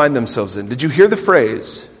people find themselves in. Did you hear the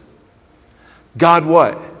phrase? God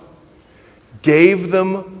what? Gave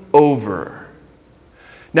them over.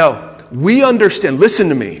 Now, we understand, listen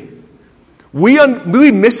to me.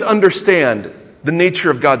 We misunderstand the nature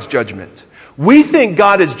of God's judgment. We think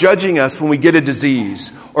God is judging us when we get a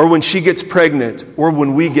disease, or when she gets pregnant, or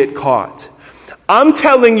when we get caught. I'm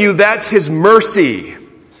telling you that's His mercy.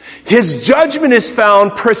 His judgment is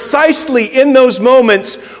found precisely in those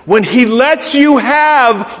moments when He lets you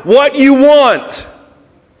have what you want.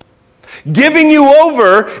 Giving you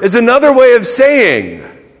over is another way of saying,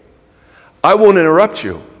 I won't interrupt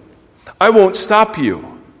you. I won't stop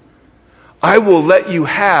you. I will let you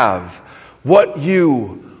have what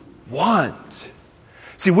you want.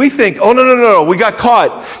 See, we think, oh, no, we got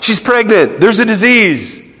caught. She's pregnant. There's a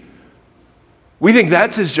disease. We think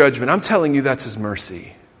that's His judgment. I'm telling you that's His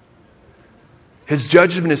mercy. His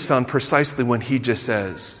judgment is found precisely when He just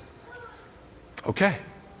says, okay,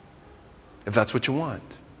 if that's what you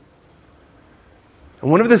want. And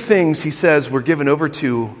one of the things He says we're given over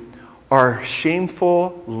to are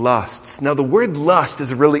shameful lusts. Now, the word lust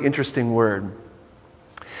is a really interesting word.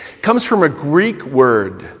 comes from a Greek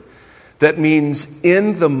word that means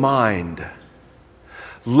in the mind.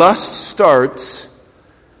 Lust starts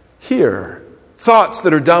here. Thoughts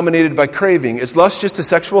that are dominated by craving. Is lust just a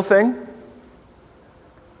sexual thing?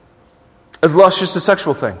 Is lust just a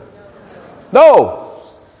sexual thing? No.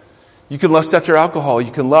 You can lust after alcohol.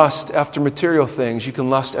 You can lust after material things. You can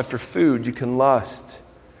lust after food. You can lust.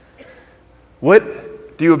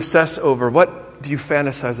 What do you obsess over? What do you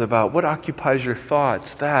fantasize about? What occupies your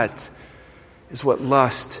thoughts? That is what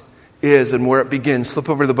lust is and where it begins. Flip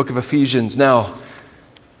over to the book of Ephesians now.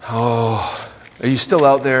 Oh, are you still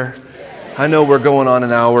out there? I know we're going on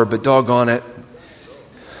an hour, but doggone it.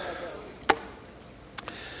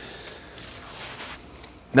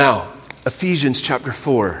 Now, Ephesians chapter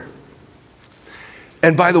 4.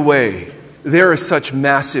 And by the way, there is such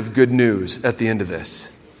massive good news at the end of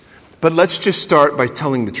this. But let's just start by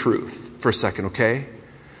telling the truth for a second, okay?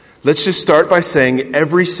 Let's just start by saying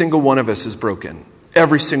every single one of us is broken.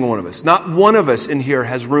 Every single one of us. Not one of us in here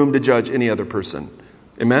has room to judge any other person.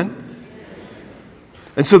 Amen?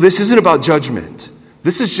 And so this isn't about judgment.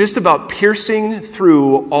 This is just about piercing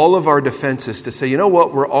through all of our defenses to say, you know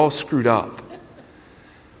what, we're all screwed up.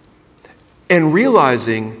 And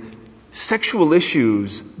realizing sexual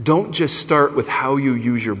issues don't just start with how you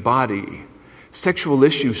use your body. Sexual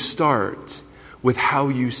issues start with how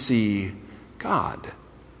you see God.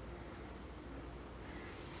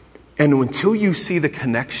 And until you see the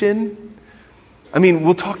connection,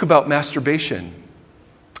 we'll talk about masturbation.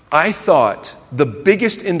 I thought the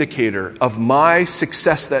biggest indicator of my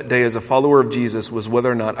success that day as a follower of Jesus was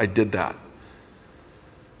whether or not I did that.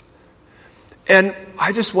 And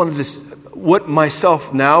I just wanted to, what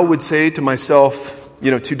myself now would say to myself,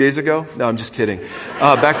 2 days ago? No, I'm just kidding.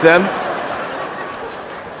 Back then,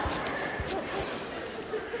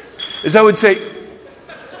 is I would say,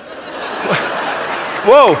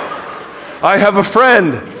 whoa, I have a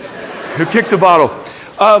friend who kicked a bottle.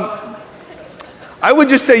 I would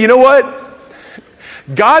just say, you know what?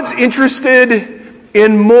 God's interested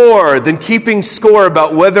in more than keeping score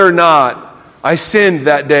about whether or not I sinned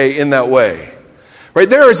that day in that way. Right?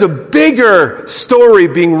 There is a bigger story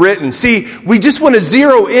being written. See, we just want to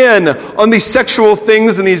zero in on these sexual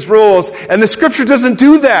things and these rules, and the scripture doesn't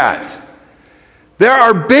do that. There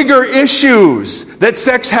are bigger issues that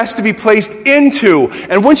sex has to be placed into.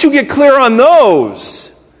 And once you get clear on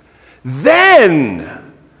those,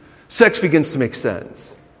 then sex begins to make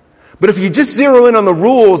sense. But if you just zero in on the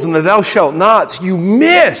rules and the thou shalt nots, you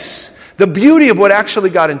miss the beauty of what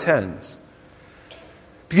actually God intends.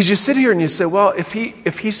 Because you sit here and you say, well, if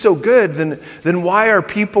he's so good, then why are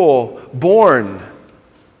people born,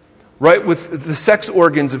 right, with the sex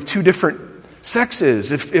organs of two different sexes?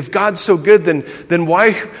 If God's so good, then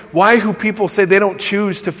why do people say they don't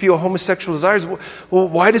choose to feel homosexual desires? Well,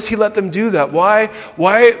 why does he let them do that? Why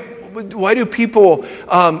do people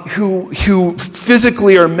who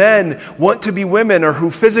physically are men want to be women, or who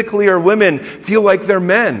physically are women feel like they're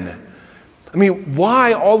men?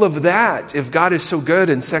 Why all of that if God is so good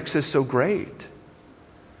and sex is so great?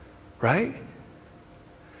 Right?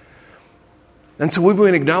 And so we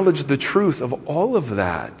will acknowledge the truth of all of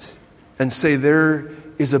that and say there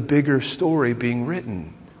is a bigger story being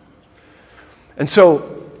written. And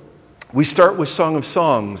so we start with Song of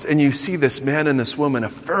Songs, and you see this man and this woman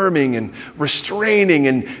affirming and restraining,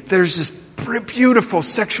 and there's this beautiful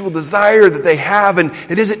sexual desire that they have, and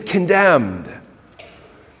it isn't condemned.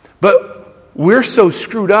 But we're so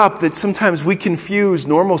screwed up that sometimes we confuse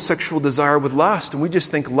normal sexual desire with lust, and we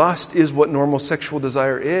just think lust is what normal sexual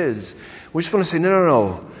desire is. We just want to say,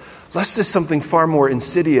 no. Lust is something far more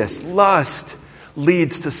insidious. Lust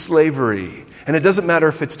leads to slavery. And it doesn't matter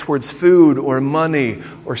if it's towards food or money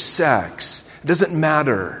or sex. It doesn't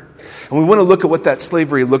matter. And we want to look at what that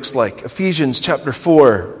slavery looks like. Ephesians chapter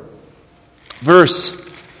 4, verse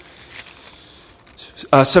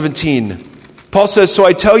 17. Paul says, so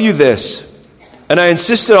I tell you this, and I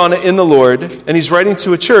insisted on it in the Lord, and he's writing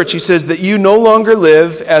to a church. He says that you no longer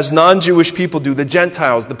live as non-Jewish people do, the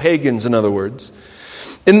Gentiles, the pagans, in other words,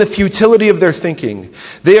 in the futility of their thinking.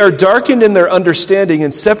 They are darkened in their understanding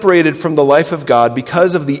and separated from the life of God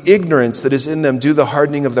because of the ignorance that is in them due to the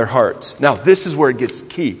hardening of their hearts. Now, this is where it gets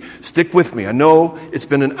key. Stick with me. I know it's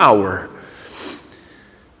been an hour.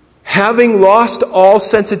 Having lost all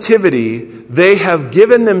sensitivity, they have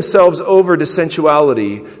given themselves over to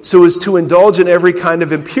sensuality so as to indulge in every kind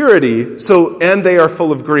of impurity, and they are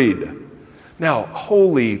full of greed. Now,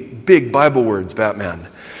 holy big Bible words, Batman.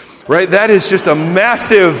 Right? That is just a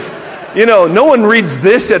massive, no one reads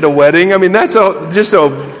this at a wedding. That's just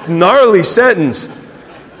a gnarly sentence.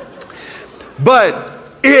 But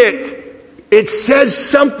it it says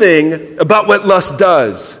something about what lust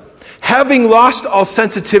does. Having lost all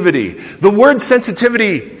sensitivity. The word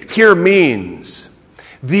sensitivity here means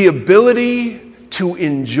the ability to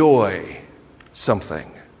enjoy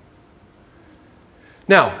something.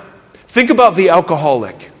 Now, think about the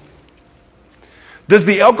alcoholic. Does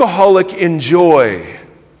the alcoholic enjoy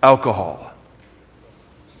alcohol?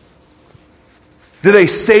 Do they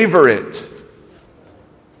savor it?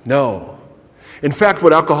 No. In fact,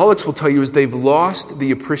 what alcoholics will tell you is they've lost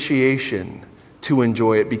the appreciation to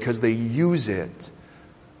enjoy it because they use it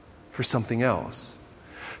for something else.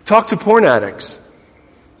 Talk to porn addicts.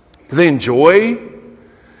 Do they enjoy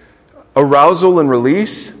arousal and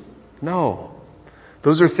release? No.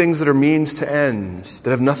 Those are things that are means to ends, that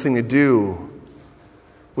have nothing to do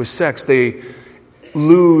with sex. They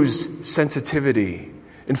lose sensitivity.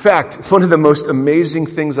 In fact, one of the most amazing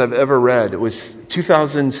things I've ever read, it was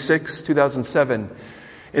 2006, 2007.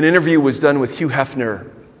 An interview was done with Hugh Hefner.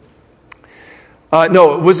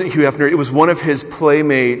 No, it wasn't Hugh Hefner. It was one of his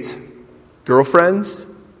Playmate girlfriends.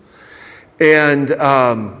 And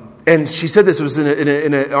she said this. It was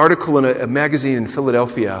in an article in a magazine in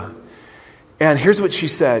Philadelphia. And here's what she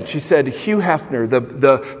said. She said, Hugh Hefner,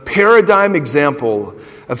 the paradigm example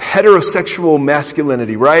of heterosexual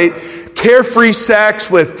masculinity, right? Carefree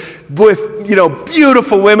sex with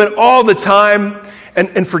beautiful women all the time.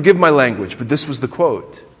 And forgive my language, but this was the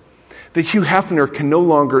quote. That Hugh Hefner can no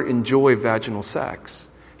longer enjoy vaginal sex.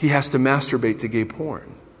 He has to masturbate to gay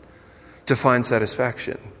porn to find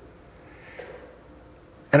satisfaction.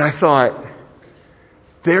 And I thought,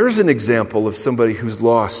 there's an example of somebody who's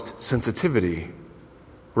lost sensitivity,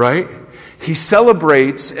 right? He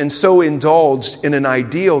celebrates and so indulged in an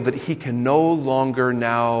ideal that he can no longer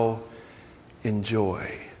now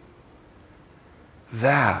enjoy.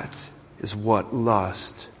 That is what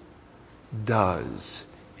lust does.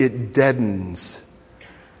 It deadens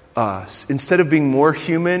us. Instead of being more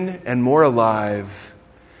human and more alive,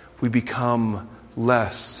 we become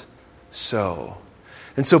less so.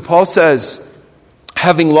 And so Paul says,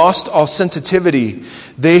 having lost all sensitivity,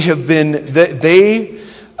 they have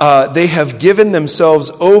given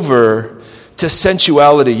themselves over to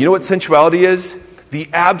sensuality. You know what sensuality is? The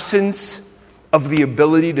absence of the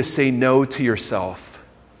ability to say no to yourself.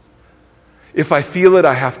 If I feel it,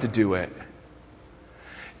 I have to do it.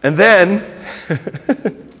 And then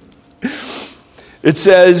it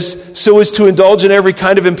says, so as to indulge in every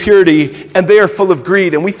kind of impurity, and they are full of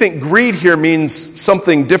greed. And we think greed here means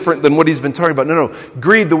something different than what he's been talking about. No.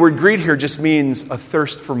 Greed, the word greed here just means a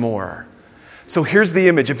thirst for more. So here's the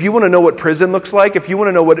image. If you want to know what prison looks like, if you want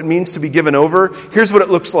to know what it means to be given over, here's what it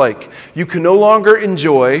looks like. You can no longer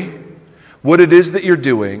enjoy what it is that you're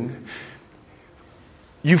doing.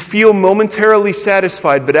 You feel momentarily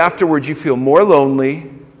satisfied, but afterwards you feel more lonely,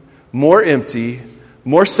 more empty,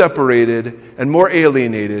 more separated, and more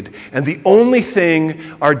alienated. And the only thing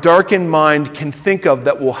our darkened mind can think of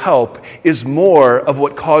that will help is more of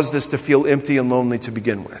what caused us to feel empty and lonely to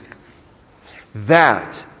begin with.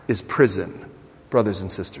 That is prison, brothers and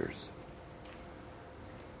sisters.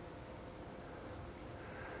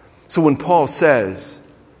 So when Paul says,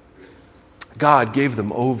 God gave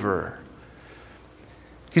them over,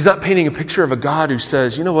 he's not painting a picture of a God who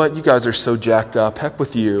says, you know what, you guys are so jacked up, heck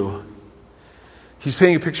with you. He's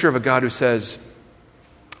painting a picture of a God who says,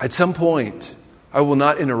 at some point, I will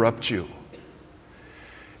not interrupt you.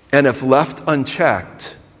 And if left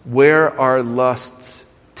unchecked, where our lusts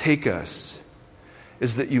take us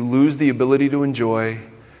is that you lose the ability to enjoy,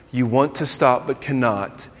 you want to stop but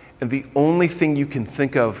cannot, and the only thing you can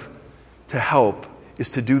think of to help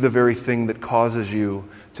is to do the very thing that causes you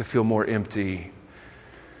to feel more empty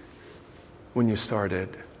when you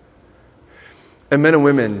started. And men and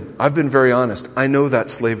women, I've been very honest. I know that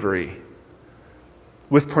slavery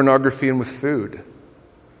with pornography and with food.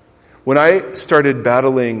 When I started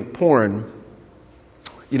battling porn,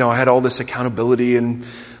 I had all this accountability and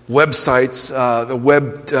websites,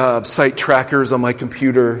 site trackers on my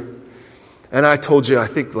computer. And I told you, I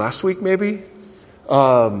think last week maybe,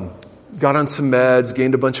 got on some meds,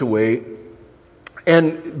 gained a bunch of weight.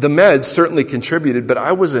 And the meds certainly contributed, but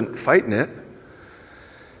I wasn't fighting it.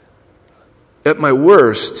 At my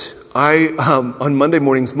worst, on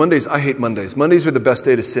Mondays, I hate Mondays. Mondays are the best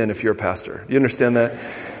day to sin if you're a pastor. You understand that?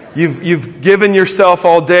 You've given yourself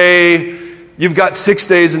all day. You've got 6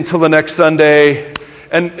 days until the next Sunday.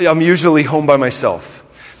 And I'm usually home by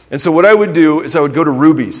myself. And so what I would do is I would go to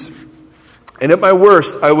Ruby's. And at my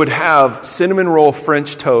worst, I would have cinnamon roll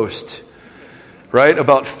French toast, right?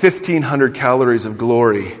 About 1,500 calories of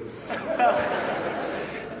glory.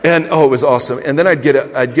 And, it was awesome. And then I'd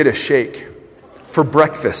get a shake for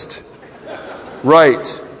breakfast.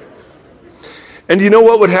 Right. And you know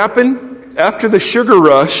what would happen? After the sugar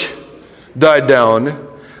rush died down,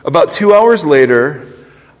 about 2 hours later,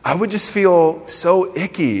 I would just feel so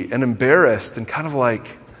icky and embarrassed and kind of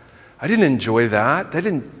like, I didn't enjoy that. That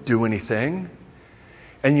didn't do anything.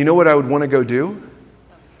 And you know what I would want to go do?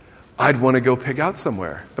 I'd want to go pig out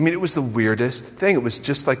somewhere. I mean, it was the weirdest thing. It was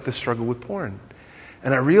just like the struggle with porn.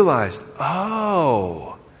 And I realized,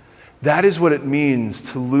 oh, that is what it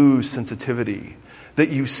means to lose sensitivity. That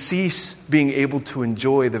you cease being able to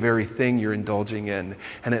enjoy the very thing you're indulging in.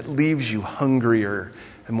 And it leaves you hungrier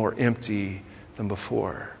and more empty than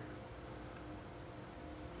before.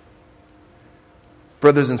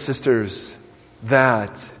 Brothers and sisters,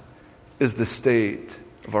 that is the state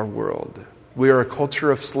of our world. We are a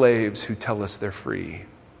culture of slaves who tell us they're free.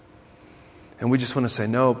 And we just want to say,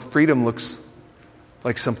 no, freedom looks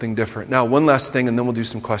like something different. Now, one last thing, and then we'll do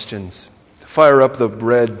some questions. Fire up the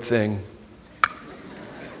red thing.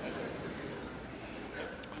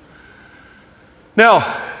 Now,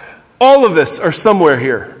 all of us are somewhere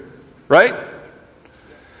here, right?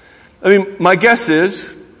 I mean, my guess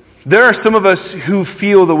is there are some of us who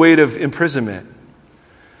feel the weight of imprisonment.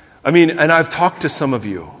 I mean, and I've talked to some of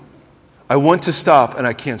you. I want to stop and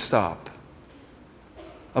I can't stop.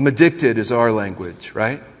 I'm addicted is our language,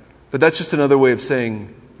 right? But that's just another way of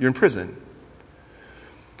saying you're in prison.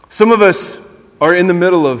 Some of us are in the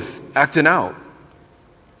middle of acting out.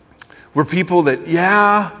 We're people that,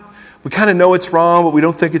 we kind of know it's wrong, but we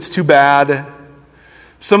don't think it's too bad.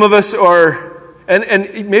 Some of us are,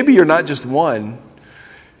 and maybe you're not just one.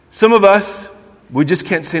 Some of us, we just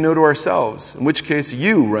can't say no to ourselves, in which case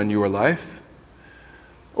you run your life.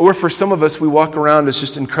 Or for some of us, we walk around as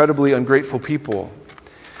just incredibly ungrateful people.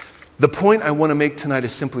 The point I want to make tonight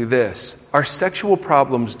is simply this. Our sexual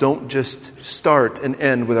problems don't just start and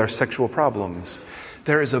end with our sexual problems.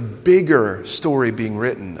 There is a bigger story being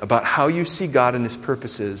written about how you see God and His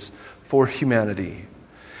purposes for humanity.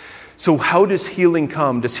 So how does healing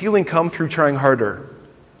come? Does healing come through trying harder?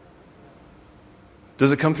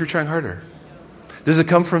 Does it come through trying harder? Does it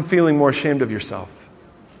come from feeling more ashamed of yourself?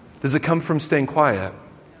 Does it come from staying quiet?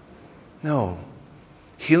 No.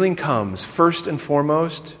 Healing comes first and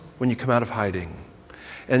foremost when you come out of hiding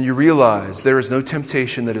and you realize there is no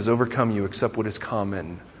temptation that has overcome you except what is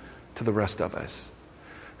common to the rest of us.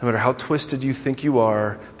 No matter how twisted you think you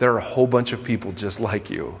are, there are a whole bunch of people just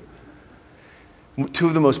like you. Two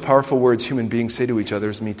of the most powerful words human beings say to each other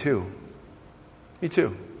is me too. Me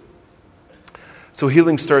too. So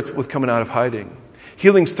healing starts with coming out of hiding.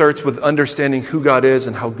 Healing starts with understanding who God is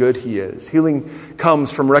and how good He is. Healing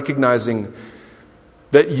comes from recognizing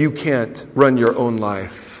that you can't run your own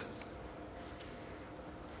life.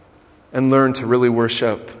 And learn to really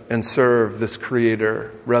worship and serve this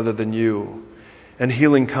Creator rather than you. And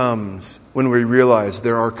healing comes when we realize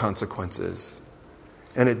there are consequences.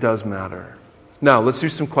 And it does matter. Now, let's do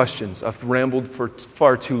some questions. I've rambled for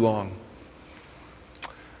far too long.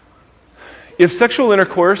 If sexual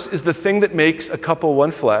intercourse is the thing that makes a couple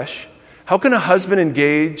one flesh, how can a husband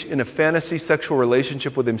engage in a fantasy sexual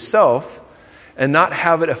relationship with himself and not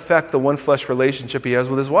have it affect the one flesh relationship he has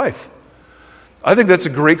with his wife? I think that's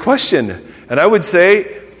a great question. And I would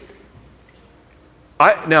say,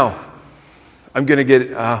 I'm going to get,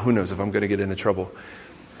 who knows if I'm going to get into trouble.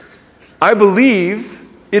 I believe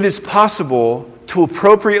it is possible to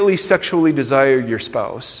appropriately sexually desire your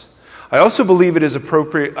spouse. I also believe it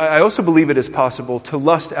is possible to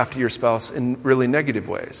lust after your spouse in really negative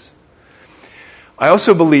ways. I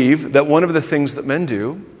also believe that one of the things that men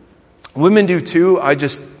do, women do too, I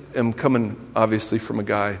just am coming obviously from a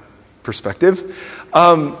guy perspective,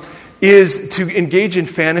 is to engage in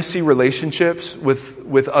fantasy relationships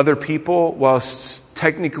with other people while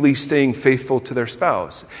technically staying faithful to their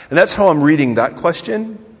spouse. And that's how I'm reading that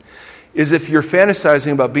question. Is if you're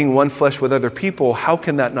fantasizing about being one flesh with other people, how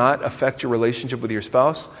can that not affect your relationship with your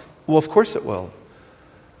spouse? Well, of course it will.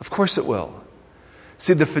 Of course it will.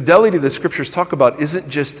 See, the fidelity the Scriptures talk about isn't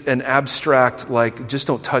just an abstract, like, just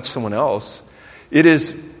don't touch someone else. It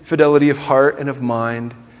is fidelity of heart and of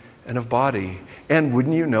mind and of body. And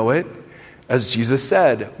wouldn't you know it? As Jesus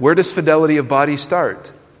said, where does fidelity of body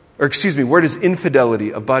start? Where does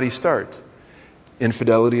infidelity of body start?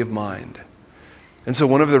 Infidelity of mind. And so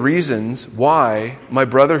one of the reasons why my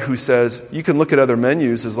brother who says you can look at other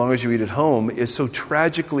menus as long as you eat at home is so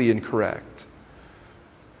tragically incorrect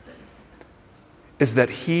is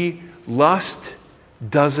that lust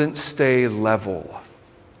doesn't stay level.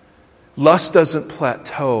 Lust doesn't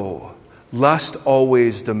plateau. Lust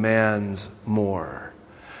always demands more.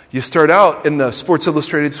 You start out in the Sports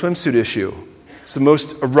Illustrated swimsuit issue. It's the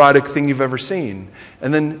most erotic thing you've ever seen.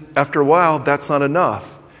 And then after a while, that's not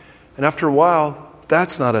enough. And after a while,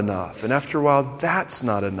 that's not enough. And after a while, that's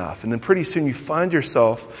not enough. And then pretty soon you find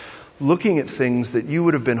yourself looking at things that you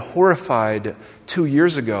would have been horrified 2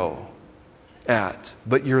 years ago at,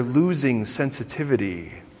 but you're losing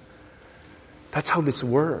sensitivity. That's how this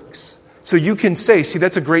works. So you can say, see,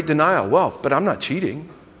 that's a great denial. Well, but I'm not cheating.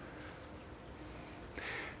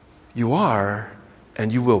 You are,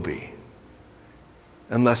 and you will be.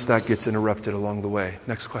 Unless that gets interrupted along the way.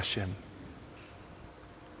 Next question.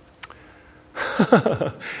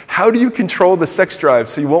 How do you control the sex drive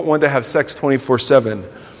so you won't want to have sex 24/7?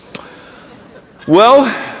 Well,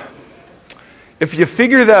 if you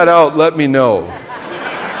figure that out, let me know.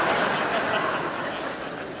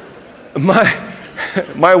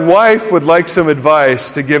 My wife would like some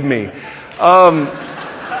advice to give me.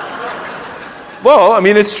 Well, I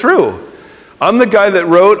mean, it's true. I'm the guy that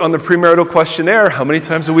wrote on the premarital questionnaire, how many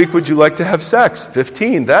times a week would you like to have sex?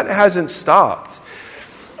 15. That hasn't stopped.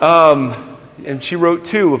 And she wrote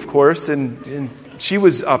 2, of course, and she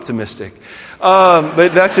was optimistic. But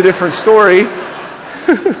that's a different story.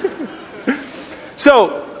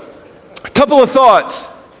 So, a couple of thoughts.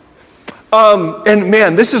 And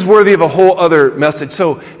man, this is worthy of a whole other message.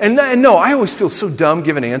 So, and no, I always feel so dumb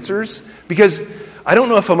giving answers because I don't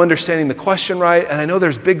know if I'm understanding the question right, and I know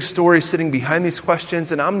there's big stories sitting behind these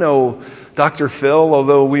questions, and I'm no Dr. Phil,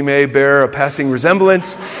 although we may bear a passing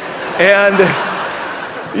resemblance. And,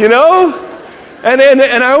 you know, and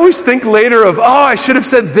I always think later of, I should have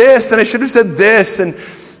said this, and I should have said this, and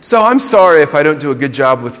so I'm sorry if I don't do a good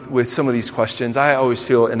job with some of these questions. I always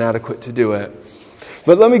feel inadequate to do it.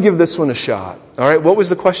 But let me give this one a shot. All right, what was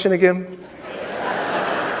the question again?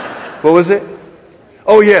 What was it?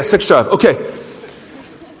 Oh yeah, sex drive. Okay.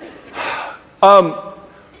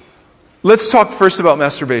 Let's talk first about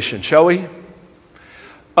masturbation, shall we?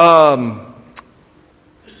 Some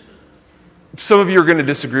of you are going to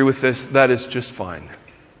disagree with this. That is just fine.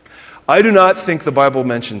 I do not think the Bible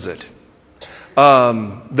mentions it.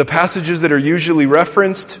 The passages that are usually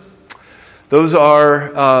referenced, those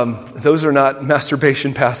are not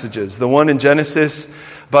masturbation passages. The one in Genesis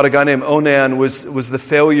about a guy named Onan was the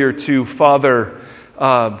failure to father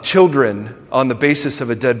children on the basis of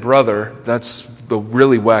a dead brother. That's the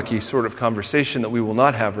really wacky sort of conversation that we will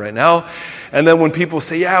not have right now. And then when people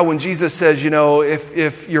say, when Jesus says,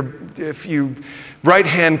 if your right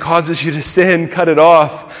hand causes you to sin, cut it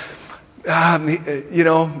off.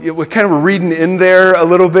 We're kind of reading in there a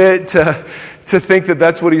little bit to think that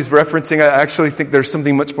that's what he's referencing. I actually think there's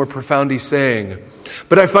something much more profound he's saying.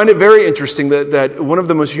 But I find it very interesting that one of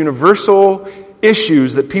the most universal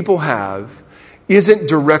issues that people have isn't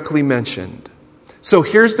directly mentioned. So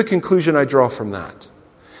here's the conclusion I draw from that.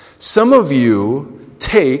 Some of you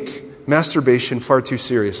take masturbation far too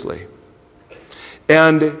seriously.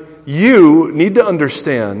 And you need to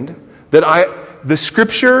understand that the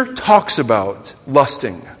Scripture talks about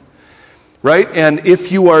lusting, right? And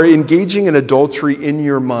if you are engaging in adultery in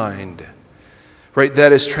your mind, right,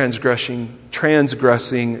 that is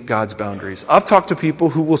transgressing God's boundaries. I've talked to people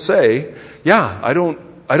who will say, I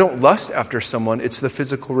don't lust after someone, it's the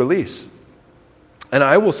physical release. And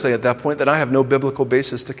I will say at that point that I have no biblical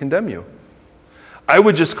basis to condemn you. I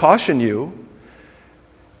would just caution you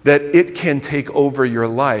that it can take over your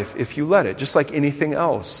life if you let it, just like anything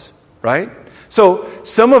else, right? So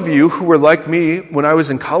some of you who were like me, when I was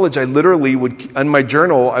in college, I literally would, on my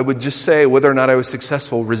journal, I would just say whether or not I was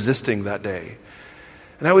successful resisting that day.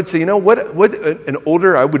 And I would say, what an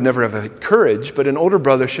older, I would never have had courage, but an older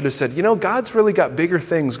brother should have said, God's really got bigger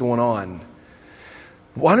things going on.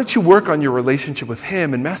 Why don't you work on your relationship with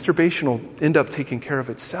Him, and masturbation will end up taking care of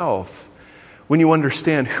itself when you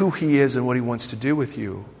understand who He is and what He wants to do with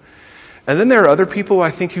you. And then there are other people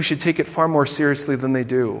I think who should take it far more seriously than they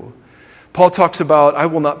do. Paul talks about, I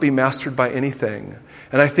will not be mastered by anything.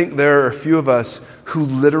 And I think there are a few of us who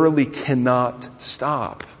literally cannot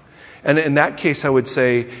stop. And in that case, I would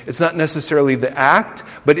say it's not necessarily the act,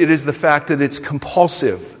 but it is the fact that it's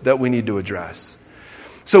compulsive that we need to address.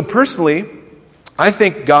 So personally, I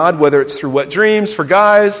think God, whether it's through wet dreams for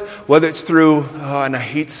guys, whether it's through, and I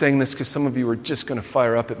hate saying this because some of you are just going to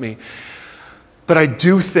fire up at me, but I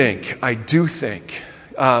do think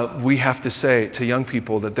we have to say to young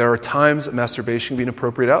people that there are times that masturbation can be an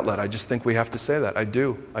appropriate outlet. I just think we have to say that. I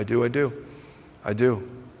do.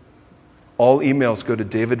 All emails go to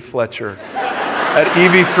David Fletcher at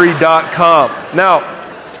evfree.com. Now,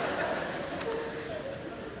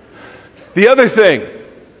 the other thing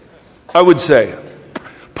I would say,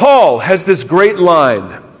 Paul has this great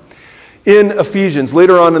line in Ephesians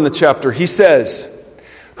later on in the chapter. He says,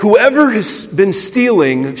 Whoever has been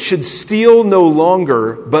stealing should steal no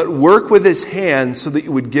longer, but work with his hands so that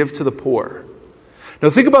you would give to the poor. Now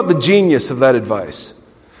think about the genius of that advice.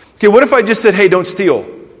 Okay, what if I just said, hey, don't steal?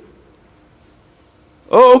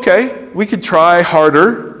 Oh, okay, we could try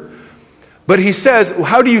harder. But he says, well,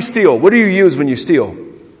 how do you steal? What do you use when you steal?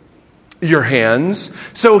 Your hands.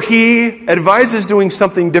 So he advises doing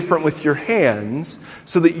something different with your hands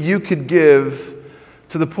so that you could give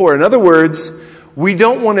to the poor. In other words, we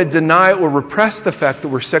don't want to deny or repress the fact that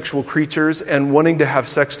we're sexual creatures, and wanting to have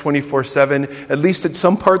sex 24/7, at least at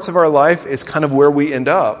some parts of our life, is kind of where we end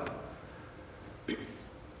up.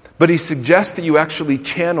 But he suggests that you actually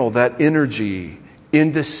channel that energy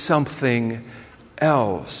into something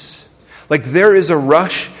else. Like there is a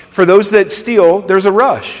rush. For those that steal, there's a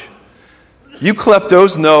rush. You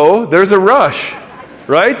kleptos know there's a rush,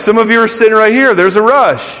 right? Some of you are sitting right here. There's a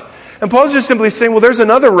rush. And Paul's just simply saying, well, there's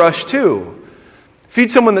another rush too. Feed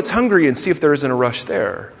someone that's hungry and see if there isn't a rush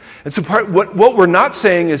there. And so what we're not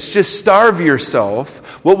saying is just starve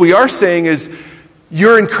yourself. What we are saying is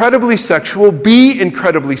you're incredibly sexual, be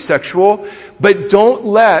incredibly sexual, but don't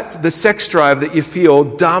let the sex drive that you feel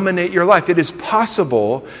dominate your life. It is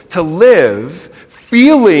possible to live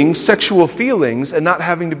feeling sexual feelings and not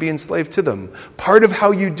having to be enslaved to them. Part of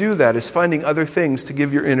how you do that is finding other things to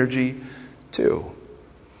give your energy to.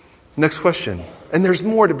 Next question. And there's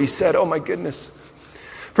more to be said. Oh my goodness.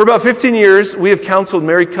 For about 15 years, we have counseled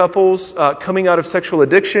married couples coming out of sexual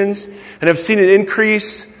addictions and have seen an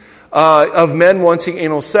increase of men wanting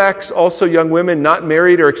anal sex. Also, young women not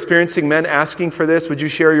married or experiencing men asking for this. Would you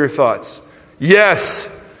share your thoughts? Yes,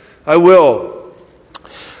 I will.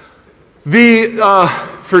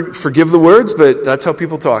 Forgive the words, but that's how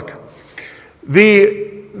people talk.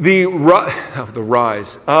 The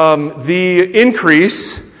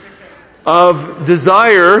increase of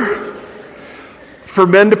desire for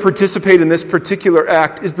men to participate in this particular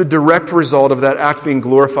act is the direct result of that act being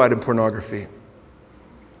glorified in pornography.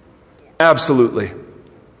 Absolutely.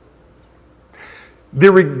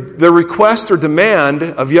 The request or demand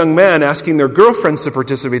of young men asking their girlfriends to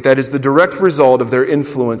participate, that is the direct result of their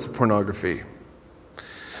influence of pornography.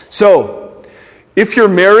 So, if you're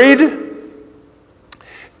married,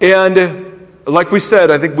 and like we said,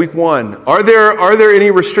 I think week 1, are there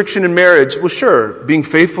any restriction in marriage? Well, sure. Being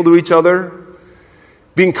faithful to each other,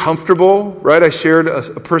 being comfortable, right? I shared a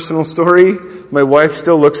personal story. My wife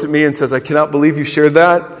still looks at me and says, I cannot believe you shared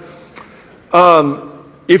that.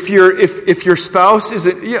 If your spouse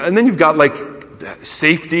isn't, yeah, and then you've got like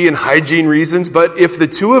safety and hygiene reasons, but if the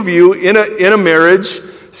two of you in a marriage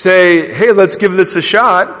say, hey, let's give this a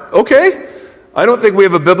shot, okay. I don't think we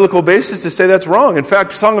have a biblical basis to say that's wrong. In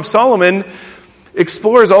fact, Song of Solomon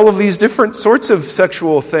explores all of these different sorts of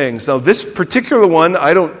sexual things. Now, this particular one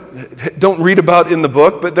I don't read about in the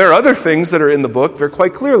book, but there are other things that are in the book very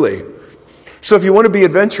quite clearly. So if you want to be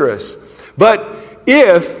adventurous. But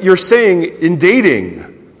if you're saying in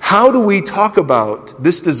dating, how do we talk about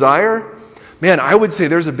this desire? Man, I would say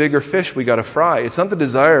there's a bigger fish we got to fry. It's not the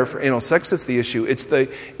desire for anal sex that's the issue. It's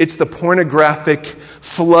the pornographic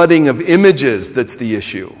flooding of images that's the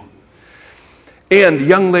issue. And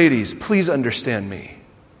young ladies, please understand me.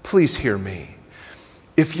 Please hear me.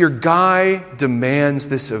 If your guy demands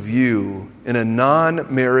this of you in a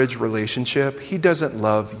non-marriage relationship, he doesn't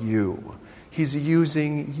love you. He's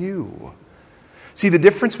using you. See, the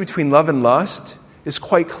difference between love and lust is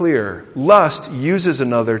quite clear. Lust uses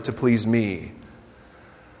another to please me.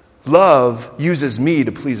 Love uses me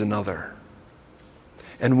to please another.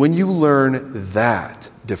 And when you learn that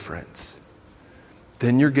difference,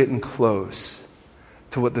 then you're getting close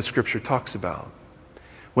to what the scripture talks about.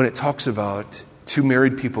 When it talks about two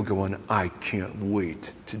married people going, I can't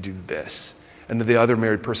wait to do this. And the other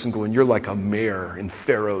married person going, you're like a mare in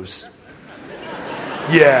Pharaoh's.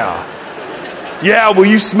 Yeah. Yeah, well,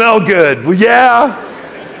 you smell good. Well, yeah.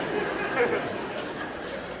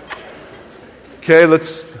 Okay, I'm a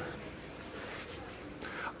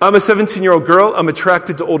 17-year-old girl. I'm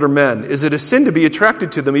attracted to older men. Is it a sin to be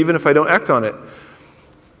attracted to them even if I don't act on it?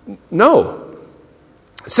 No.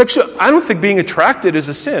 I don't think being attracted is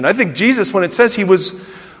a sin. I think Jesus, when it says he was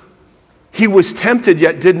tempted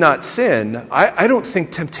yet did not sin, I don't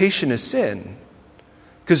think temptation is sin.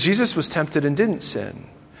 Because Jesus was tempted and didn't sin.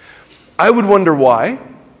 I would wonder why.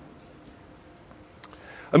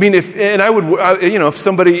 I mean, if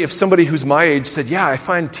somebody who's my age said, yeah, I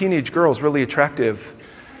find teenage girls really attractive.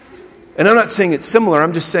 And I'm not saying it's similar.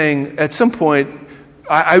 I'm just saying at some point,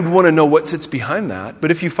 I would want to know what sits behind that.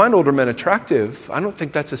 But if you find older men attractive, I don't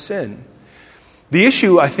think that's a sin. The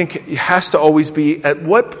issue, I think, has to always be, at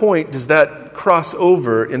what point does that cross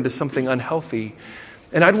over into something unhealthy?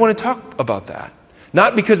 And I'd want to talk about that.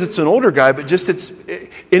 Not because it's an older guy, but just it's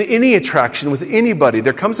in any attraction with anybody.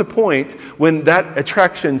 There comes a point when that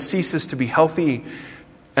attraction ceases to be healthy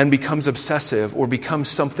and becomes obsessive or becomes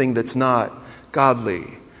something that's not godly.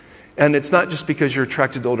 And it's not just because you're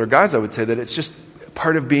attracted to older guys, I would say, that it's just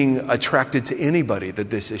part of being attracted to anybody that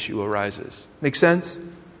this issue arises. Make sense?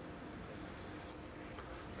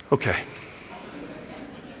 Okay.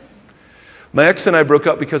 My ex and I broke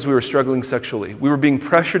up because we were struggling sexually. We were being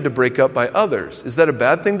pressured to break up by others. Is that a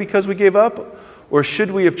bad thing because we gave up? Or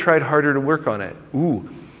should we have tried harder to work on it? Ooh,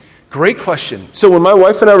 great question. So when my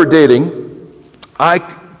wife and I were dating,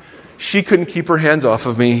 she couldn't keep her hands off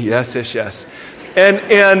of me. Yes.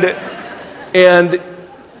 And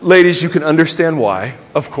ladies, you can understand why,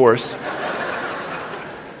 of course.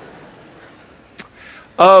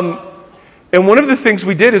 And one of the things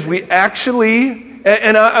we did is we actually...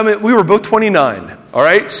 I mean, we were both 29, all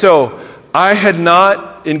right? So I had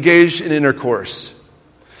not engaged in intercourse.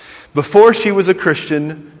 Before she was a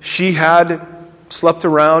Christian, she had slept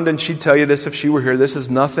around, and she'd tell you this if she were here. This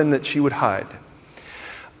is nothing that she would hide.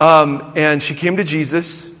 And she came to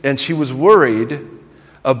Jesus, and she was worried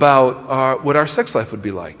about what our sex life would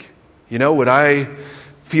be like. You know, would I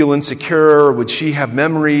feel insecure? Would she have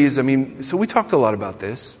memories? I mean, so we talked a lot about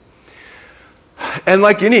this. And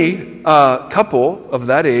like any couple of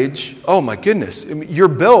that age, oh my goodness, I mean, you're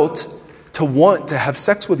built to want to have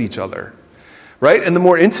sex with each other, right? And the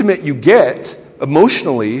more intimate you get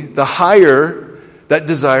emotionally, the higher that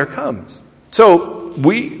desire comes. So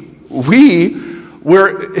we're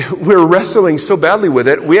wrestling so badly with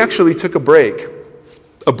it, we actually took a break.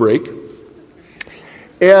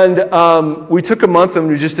 And we took a month and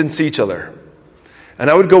we just didn't see each other. And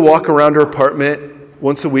I would go walk around her apartment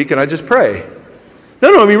once a week and I'd just pray.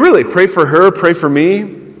 No, I mean, really, pray for her, pray for me.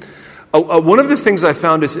 One of the things I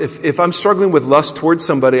found is if I'm struggling with lust towards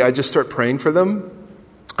somebody, I just start praying for them.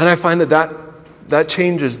 And I find that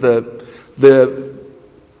changes the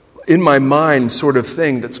in my mind sort of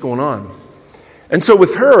thing that's going on. And so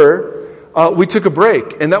with her, we took a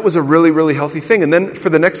break, and that was a really, really healthy thing. And then for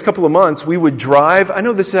the next couple of months, we would drive. I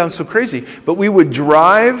know this sounds so crazy, but we would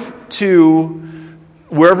drive to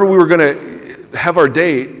wherever we were going to have our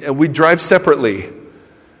date, and we'd drive separately.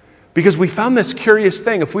 Because we found this curious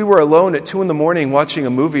thing. If we were alone at 2 a.m. watching a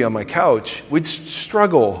movie on my couch, we'd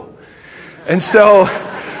struggle. And so,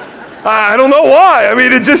 I don't know why. I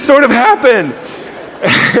mean, it just sort of happened.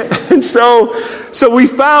 And so we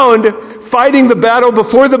found fighting the battle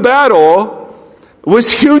before the battle was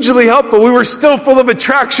hugely helpful. We were still full of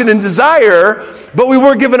attraction and desire, but we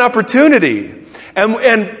weren't given opportunity.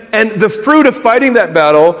 And the fruit of fighting that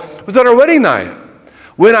battle was on our wedding night.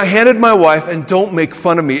 When I handed my wife, and don't make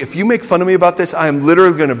fun of me. If you make fun of me about this, I am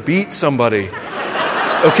literally going to beat somebody.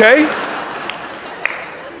 Okay?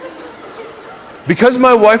 Because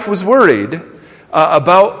my wife was worried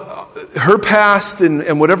about her past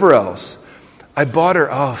and whatever else, I bought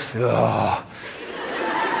her, I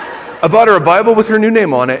bought her a Bible with her new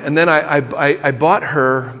name on it, and then I bought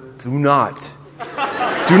her, do not.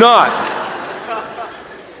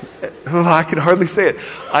 Oh, I can hardly say it.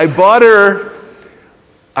 I bought her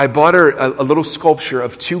a little sculpture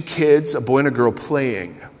of 2 kids, a boy and a girl,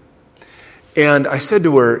 playing. And I said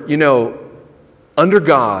to her, you know, under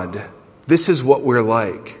God, this is what we're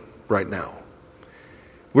like right now.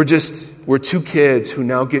 We're 2 kids who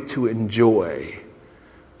now get to enjoy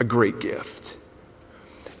a great gift.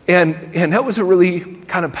 And that was a really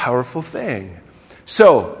kind of powerful thing.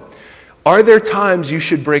 So, are there times you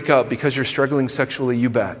should break up because you're struggling sexually? You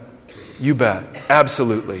bet.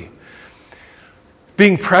 Absolutely.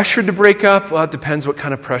 Being pressured to break up, well, it depends what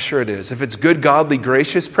kind of pressure it is. If it's good, godly,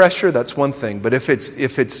 gracious pressure, that's one thing. But if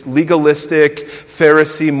it's legalistic,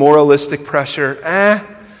 Pharisee, moralistic pressure,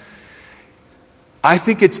 I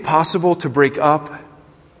think it's possible to break up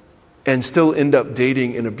and still end up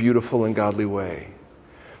dating in a beautiful and godly way.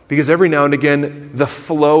 Because every now and again, the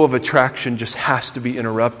flow of attraction just has to be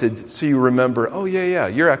interrupted so you remember, oh yeah,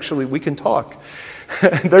 we can talk.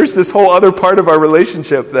 There's this whole other part of our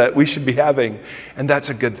relationship that we should be having, and that's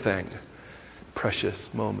a good thing.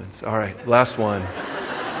 Precious moments. All right, last one.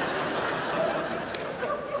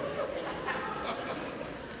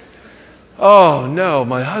 Oh no,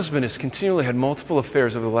 my husband has continually had multiple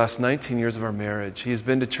affairs over the last 19 years of our marriage. He has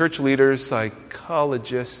been to church leaders,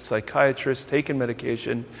 psychologists, psychiatrists, taken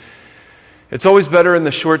medication. It's always better in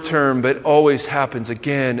the short term, but always happens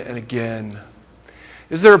again and again.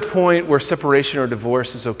 Is there a point where separation or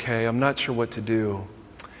divorce is okay? I'm not sure what to do.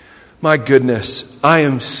 My goodness, I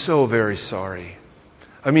am so very sorry.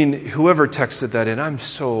 I mean, whoever texted that in,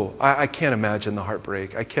 I can't imagine the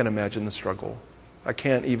heartbreak. I can't imagine the struggle. I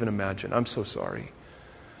can't even imagine. I'm so sorry.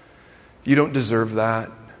 You don't deserve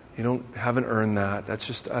that. You haven't earned that.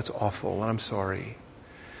 That's awful, and I'm sorry.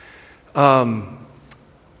 I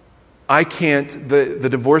can't, the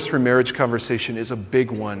divorce remarriage conversation is a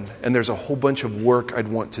big one, and there's a whole bunch of work I'd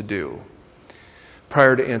want to do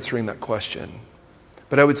prior to answering that question.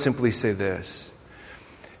 But I would simply say this.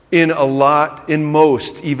 In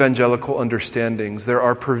most evangelical understandings, there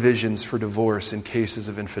are provisions for divorce in cases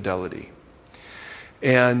of infidelity.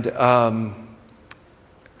 And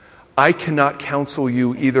I cannot counsel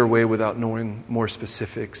you either way without knowing more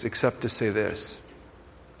specifics, except to say this.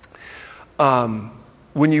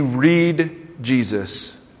 When you read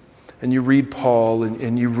Jesus, and you read Paul,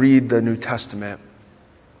 and you read the New Testament,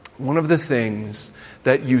 one of the things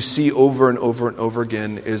that you see over and over and over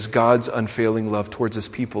again is God's unfailing love towards his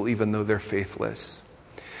people, even though they're faithless.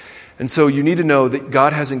 And so you need to know that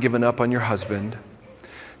God hasn't given up on your husband.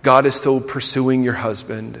 God is still pursuing your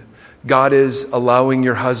husband. God is allowing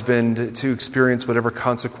your husband to experience whatever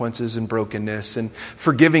consequences and brokenness. And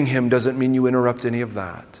forgiving him doesn't mean you interrupt any of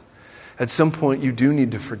that. At some point, you do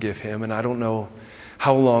need to forgive him. And I don't know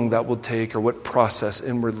how long that will take or what process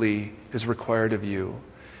inwardly is required of you.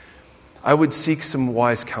 I would seek some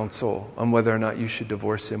wise counsel on whether or not you should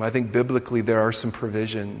divorce him. I think biblically there are some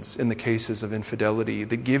provisions in the cases of infidelity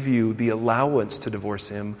that give you the allowance to divorce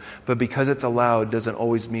him, but because it's allowed doesn't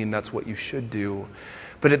always mean that's what you should do.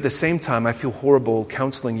 But at the same time, I feel horrible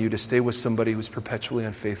counseling you to stay with somebody who's perpetually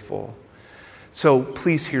unfaithful. So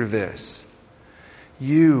please hear this.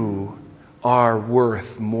 You are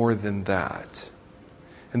worth more than that.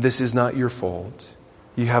 And this is not your fault.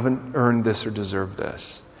 You haven't earned this or deserved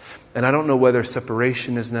this. And I don't know whether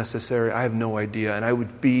separation is necessary. I have no idea. And I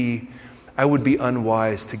would be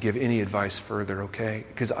unwise to give any advice further, okay?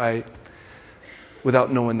 Because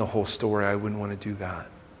without knowing the whole story, I wouldn't want to do that.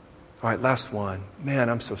 All right, last one. Man,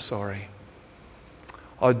 I'm so sorry.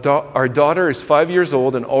 Our daughter is 5 years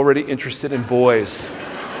old and already interested in boys.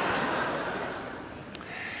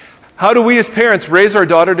 How do we as parents raise our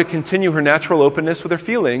daughter to continue her natural openness with her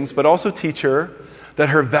feelings, but also teach her that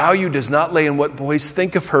her value does not lay in what boys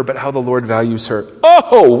think of her, but how the Lord values her?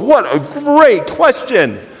 Oh, what a great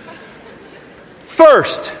question.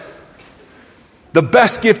 First, the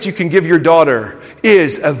best gift you can give your daughter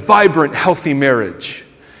is a vibrant, healthy marriage.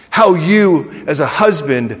 How you, as a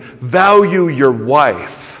husband, value your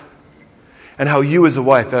wife, and how you, as a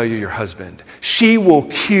wife, value your husband. She will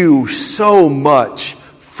cue so much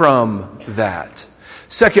from that.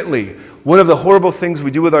 Secondly, one of the horrible things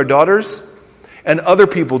we do with our daughters and other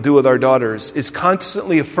people do with our daughters is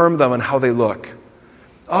constantly affirm them on how they look.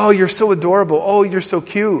 Oh, you're so adorable. Oh, you're so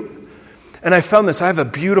cute. And I found this. I have a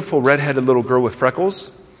beautiful redheaded little girl with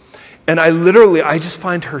freckles. And I just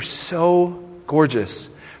find her so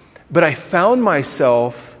gorgeous. But I found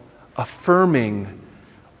myself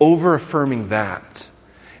over-affirming that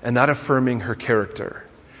and not affirming her character.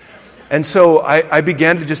 And so I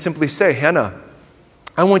began to just simply say, Hannah,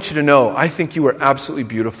 I want you to know, I think you are absolutely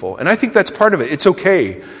beautiful. And I think that's part of it. It's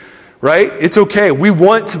okay, right? It's okay. We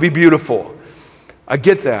want to be beautiful. I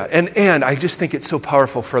get that. And I just think it's so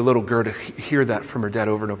powerful for a little girl to hear that from her dad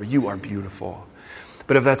over and over. You are beautiful.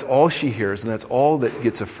 But if that's all she hears and that's all that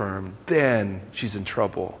gets affirmed, then she's in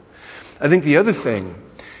trouble. I think the other thing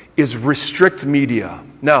is restrict media.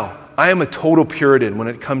 Now, I am a total Puritan when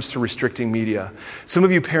it comes to restricting media. Some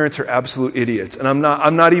of you parents are absolute idiots, and I'm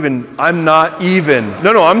not even.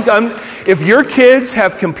 If your kids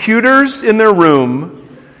have computers in their room,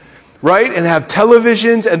 right, and have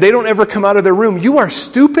televisions, and they don't ever come out of their room, you are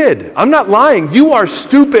stupid. I'm not lying. You are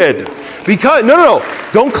stupid. Because,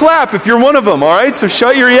 don't clap if you're one of them, all right? So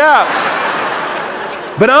shut your yaps.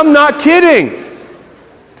 But I'm not kidding.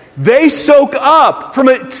 They soak up from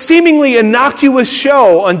a seemingly innocuous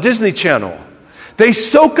show on Disney Channel. They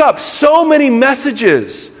soak up so many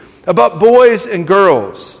messages about boys and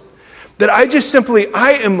girls that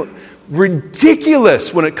I am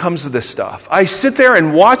ridiculous when it comes to this stuff. I sit there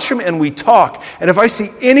and watch them and we talk. And if I see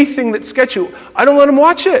anything that's sketchy, I don't let them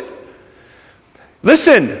watch it.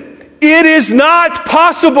 Listen, it is not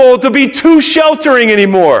possible to be too sheltering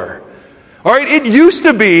anymore. All right, it used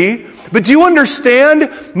to be. But do you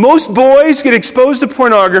understand? Most boys get exposed to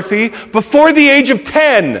pornography before the age of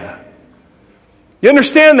 10. You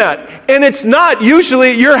understand that? And it's not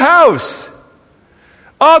usually at your house.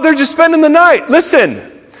 Oh, they're just spending the night.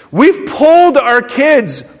 Listen, we've pulled our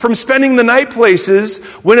kids from spending the night places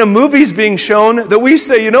when a movie's being shown that we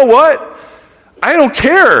say, you know what? I don't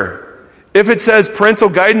care if it says parental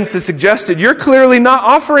guidance is suggested. You're clearly not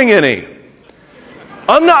offering any.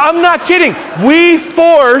 I'm not kidding. We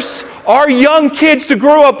force our young kids to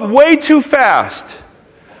grow up way too fast.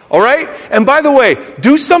 All right? And by the way,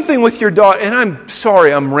 do something with your daughter. And I'm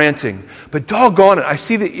sorry, I'm ranting. But doggone it, I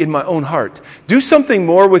see that in my own heart. Do something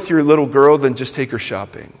more with your little girl than just take her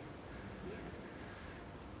shopping.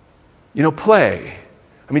 Play.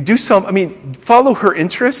 Follow her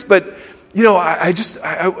interests. But,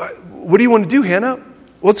 what do you want to do, Hannah? Well,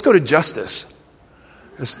 let's go to Justice,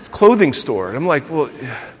 this clothing store. And I'm like, well,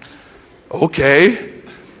 okay.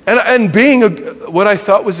 And being what I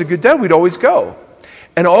thought was a good dad, we'd always go.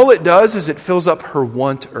 And all it does is it fills up her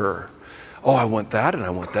want-er. Oh, I want that, and I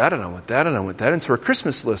want that, and I want that, and I want that. And so her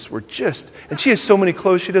Christmas lists were and she has so many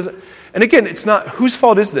clothes she doesn't. And again, it's not, whose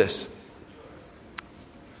fault is this?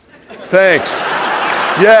 Thanks.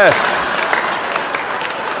 Yes.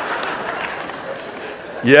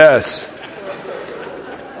 Yes.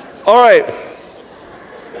 All right.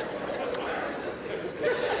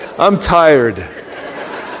 I'm tired.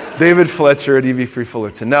 David Fletcher at EV Free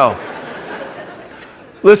Fullerton. Now,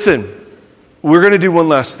 listen, we're going to do one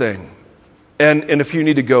last thing. And if you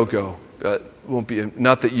need to go. Won't be,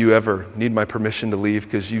 not that you ever need my permission to leave,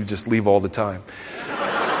 because you just leave all the time.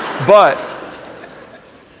 But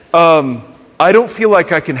I don't feel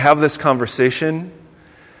like I can have this conversation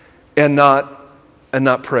and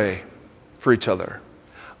not pray for each other.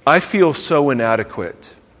 I feel so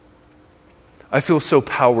inadequate. I feel so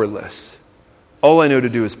powerless. All I know to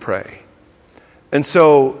do is pray. And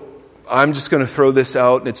so I'm just going to throw this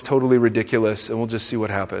out, and it's totally ridiculous, and we'll just see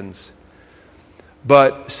what happens.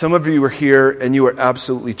 But some of you are here, and you are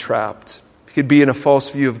absolutely trapped. It could be in a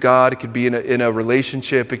false view of God. It could be in a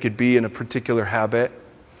relationship. It could be in a particular habit.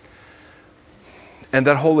 And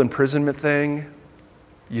that whole imprisonment thing,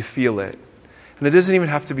 you feel it. And it doesn't even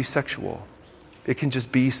have to be sexual. It can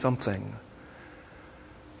just be something.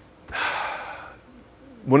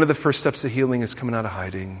 One of the first steps of healing is coming out of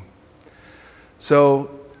hiding.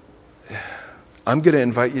 So I'm going to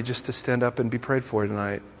invite you just to stand up and be prayed for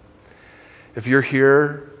tonight. If you're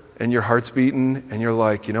here and your heart's beating and you're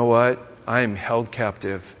like, you know what? I am held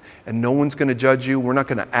captive and no one's going to judge you. We're not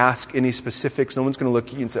going to ask any specifics. No one's going to look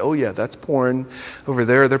at you and say, oh yeah, that's porn. Over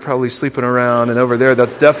there, they're probably sleeping around. And over there,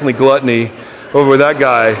 that's definitely gluttony over with that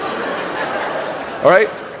guy. All right?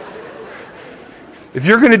 If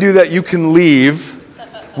you're going to do that, you can leave.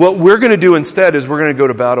 What we're going to do instead is we're going to go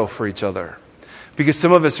to battle for each other. Because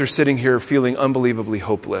some of us are sitting here feeling unbelievably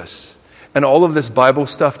hopeless. And all of this Bible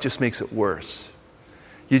stuff just makes it worse.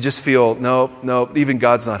 You just feel, no, even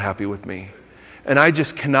God's not happy with me. And I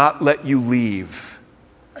just cannot let you leave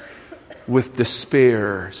with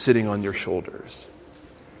despair sitting on your shoulders.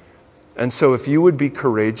 And so if you would be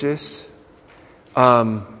courageous,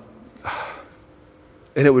 and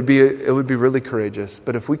it would be really courageous,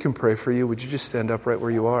 but if we can pray for you, would you just stand up right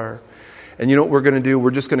where you are? And you know what we're going to do?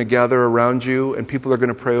 We're just going to gather around you, and people are going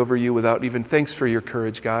to pray over you without even, thanks for your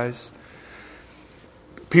courage, guys.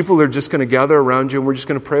 People are just going to gather around you, and we're just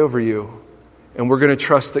going to pray over you. And we're going to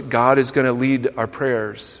trust that God is going to lead our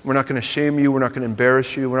prayers. We're not going to shame you. We're not going to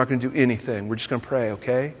embarrass you. We're not going to do anything. We're just going to pray,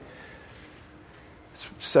 okay?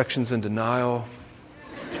 Sections in denial.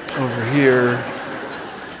 Over here.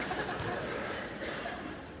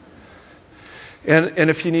 And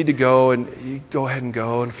if you need to go, and you go ahead and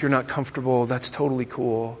go. And if you're not comfortable, that's totally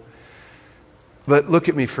cool. But look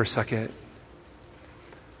at me for a second.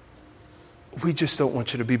 We just don't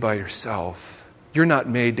want you to be by yourself. You're not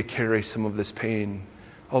made to carry some of this pain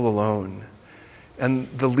all alone.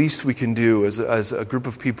 And the least we can do as a group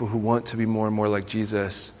of people who want to be more and more like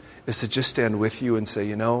Jesus is to just stand with you and say,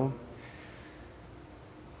 you know,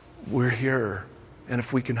 we're here. And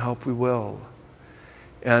if we can help, we will.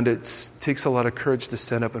 And it takes a lot of courage to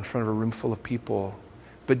stand up in front of a room full of people.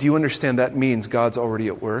 But do you understand that means God's already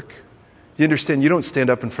at work? You understand you don't stand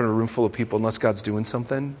up in front of a room full of people unless God's doing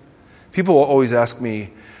something? People will always ask me,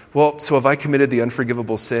 well, so have I committed the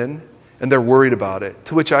unforgivable sin? And they're worried about it.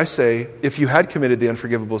 To which I say, if you had committed the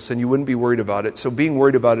unforgivable sin, you wouldn't be worried about it. So being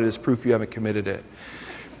worried about it is proof you haven't committed it.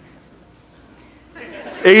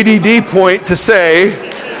 ADD point to say,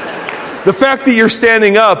 the fact that you're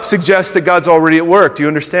standing up suggests that God's already at work. Do you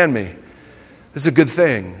understand me? This is a good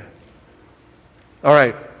thing. All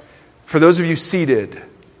right. For those of you seated,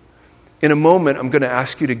 in a moment, I'm going to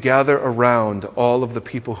ask you to gather around all of the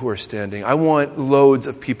people who are standing. I want loads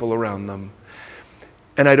of people around them.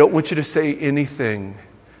 And I don't want you to say anything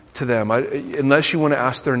to them. Unless you want to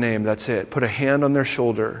ask their name, that's it. Put a hand on their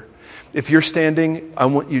shoulder. If you're standing, I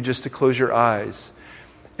want you just to close your eyes.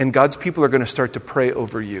 And God's people are going to start to pray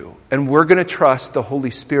over you. And we're going to trust the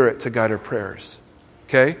Holy Spirit to guide our prayers.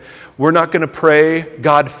 okay? We're not going to pray,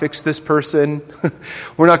 God, fix this person.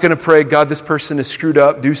 We're not going to pray, God, this person is screwed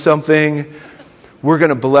up, do something. We're going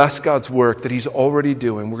to bless God's work that he's already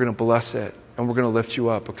doing. We're going to bless it, and we're going to lift you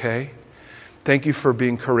up, okay? Thank you for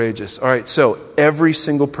being courageous. All right, so every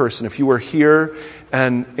single person, if you are here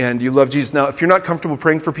and you love Jesus. Now, if you're not comfortable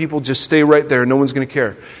praying for people, just stay right there. No one's going to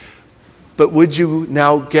care. But would you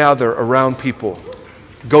now gather around people?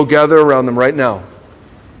 Go gather around them right now.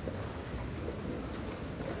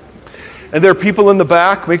 And there are people in the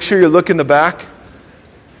back. Make sure you look in the back.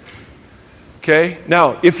 Okay?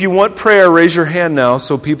 Now, if you want prayer, raise your hand now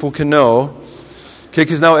so people can know. Okay,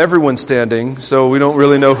 because now everyone's standing, so we don't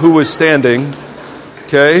really know who was standing.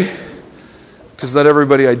 Okay? Because not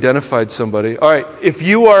everybody identified somebody. All right, if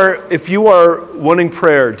you are wanting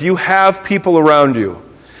prayer, do you have people around you?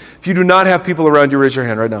 If you do not have people around you, raise your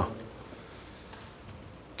hand right now.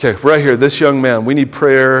 Okay, right here, this young man. We need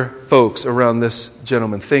prayer, folks, around this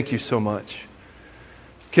gentleman. Thank you so much.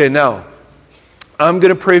 Okay, now, I'm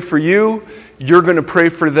going to pray for you. You're going to pray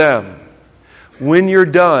for them. When you're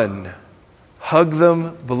done, hug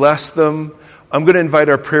them, bless them. I'm going to invite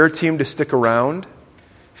our prayer team to stick around.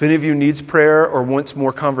 If any of you needs prayer or wants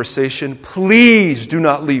more conversation, please do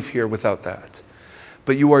not leave here without that.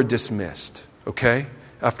 But you are dismissed, okay,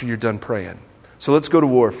 after you're done praying. So let's go to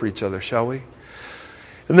war for each other, shall we?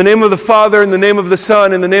 In the name of the Father, in the name of the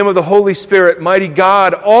Son, in the name of the Holy Spirit, mighty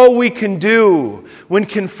God, all we can do when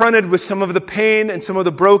confronted with some of the pain and some of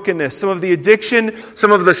the brokenness, some of the addiction, some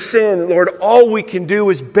of the sin, Lord, all we can do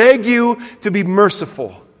is beg you to be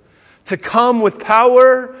merciful, to come with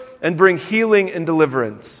power and bring healing and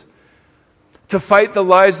deliverance, to fight the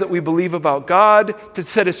lies that we believe about God, to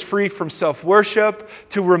set us free from self-worship,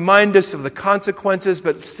 to remind us of the consequences,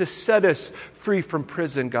 but to set us free from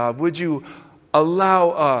prison, God. Would you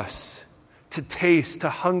allow us to taste, to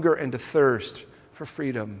hunger, and to thirst for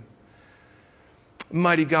freedom?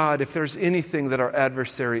 Mighty God, if there's anything that our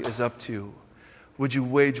adversary is up to, would you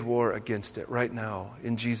wage war against it right now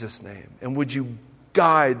in Jesus' name? And would you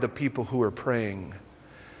guide the people who are praying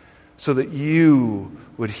so that you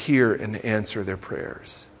would hear and answer their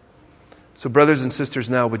prayers? So brothers and sisters,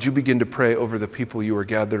 now would you begin to pray over the people you are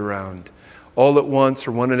gathered around? All at once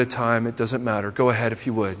or one at a time, it doesn't matter. Go ahead if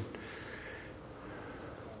you would.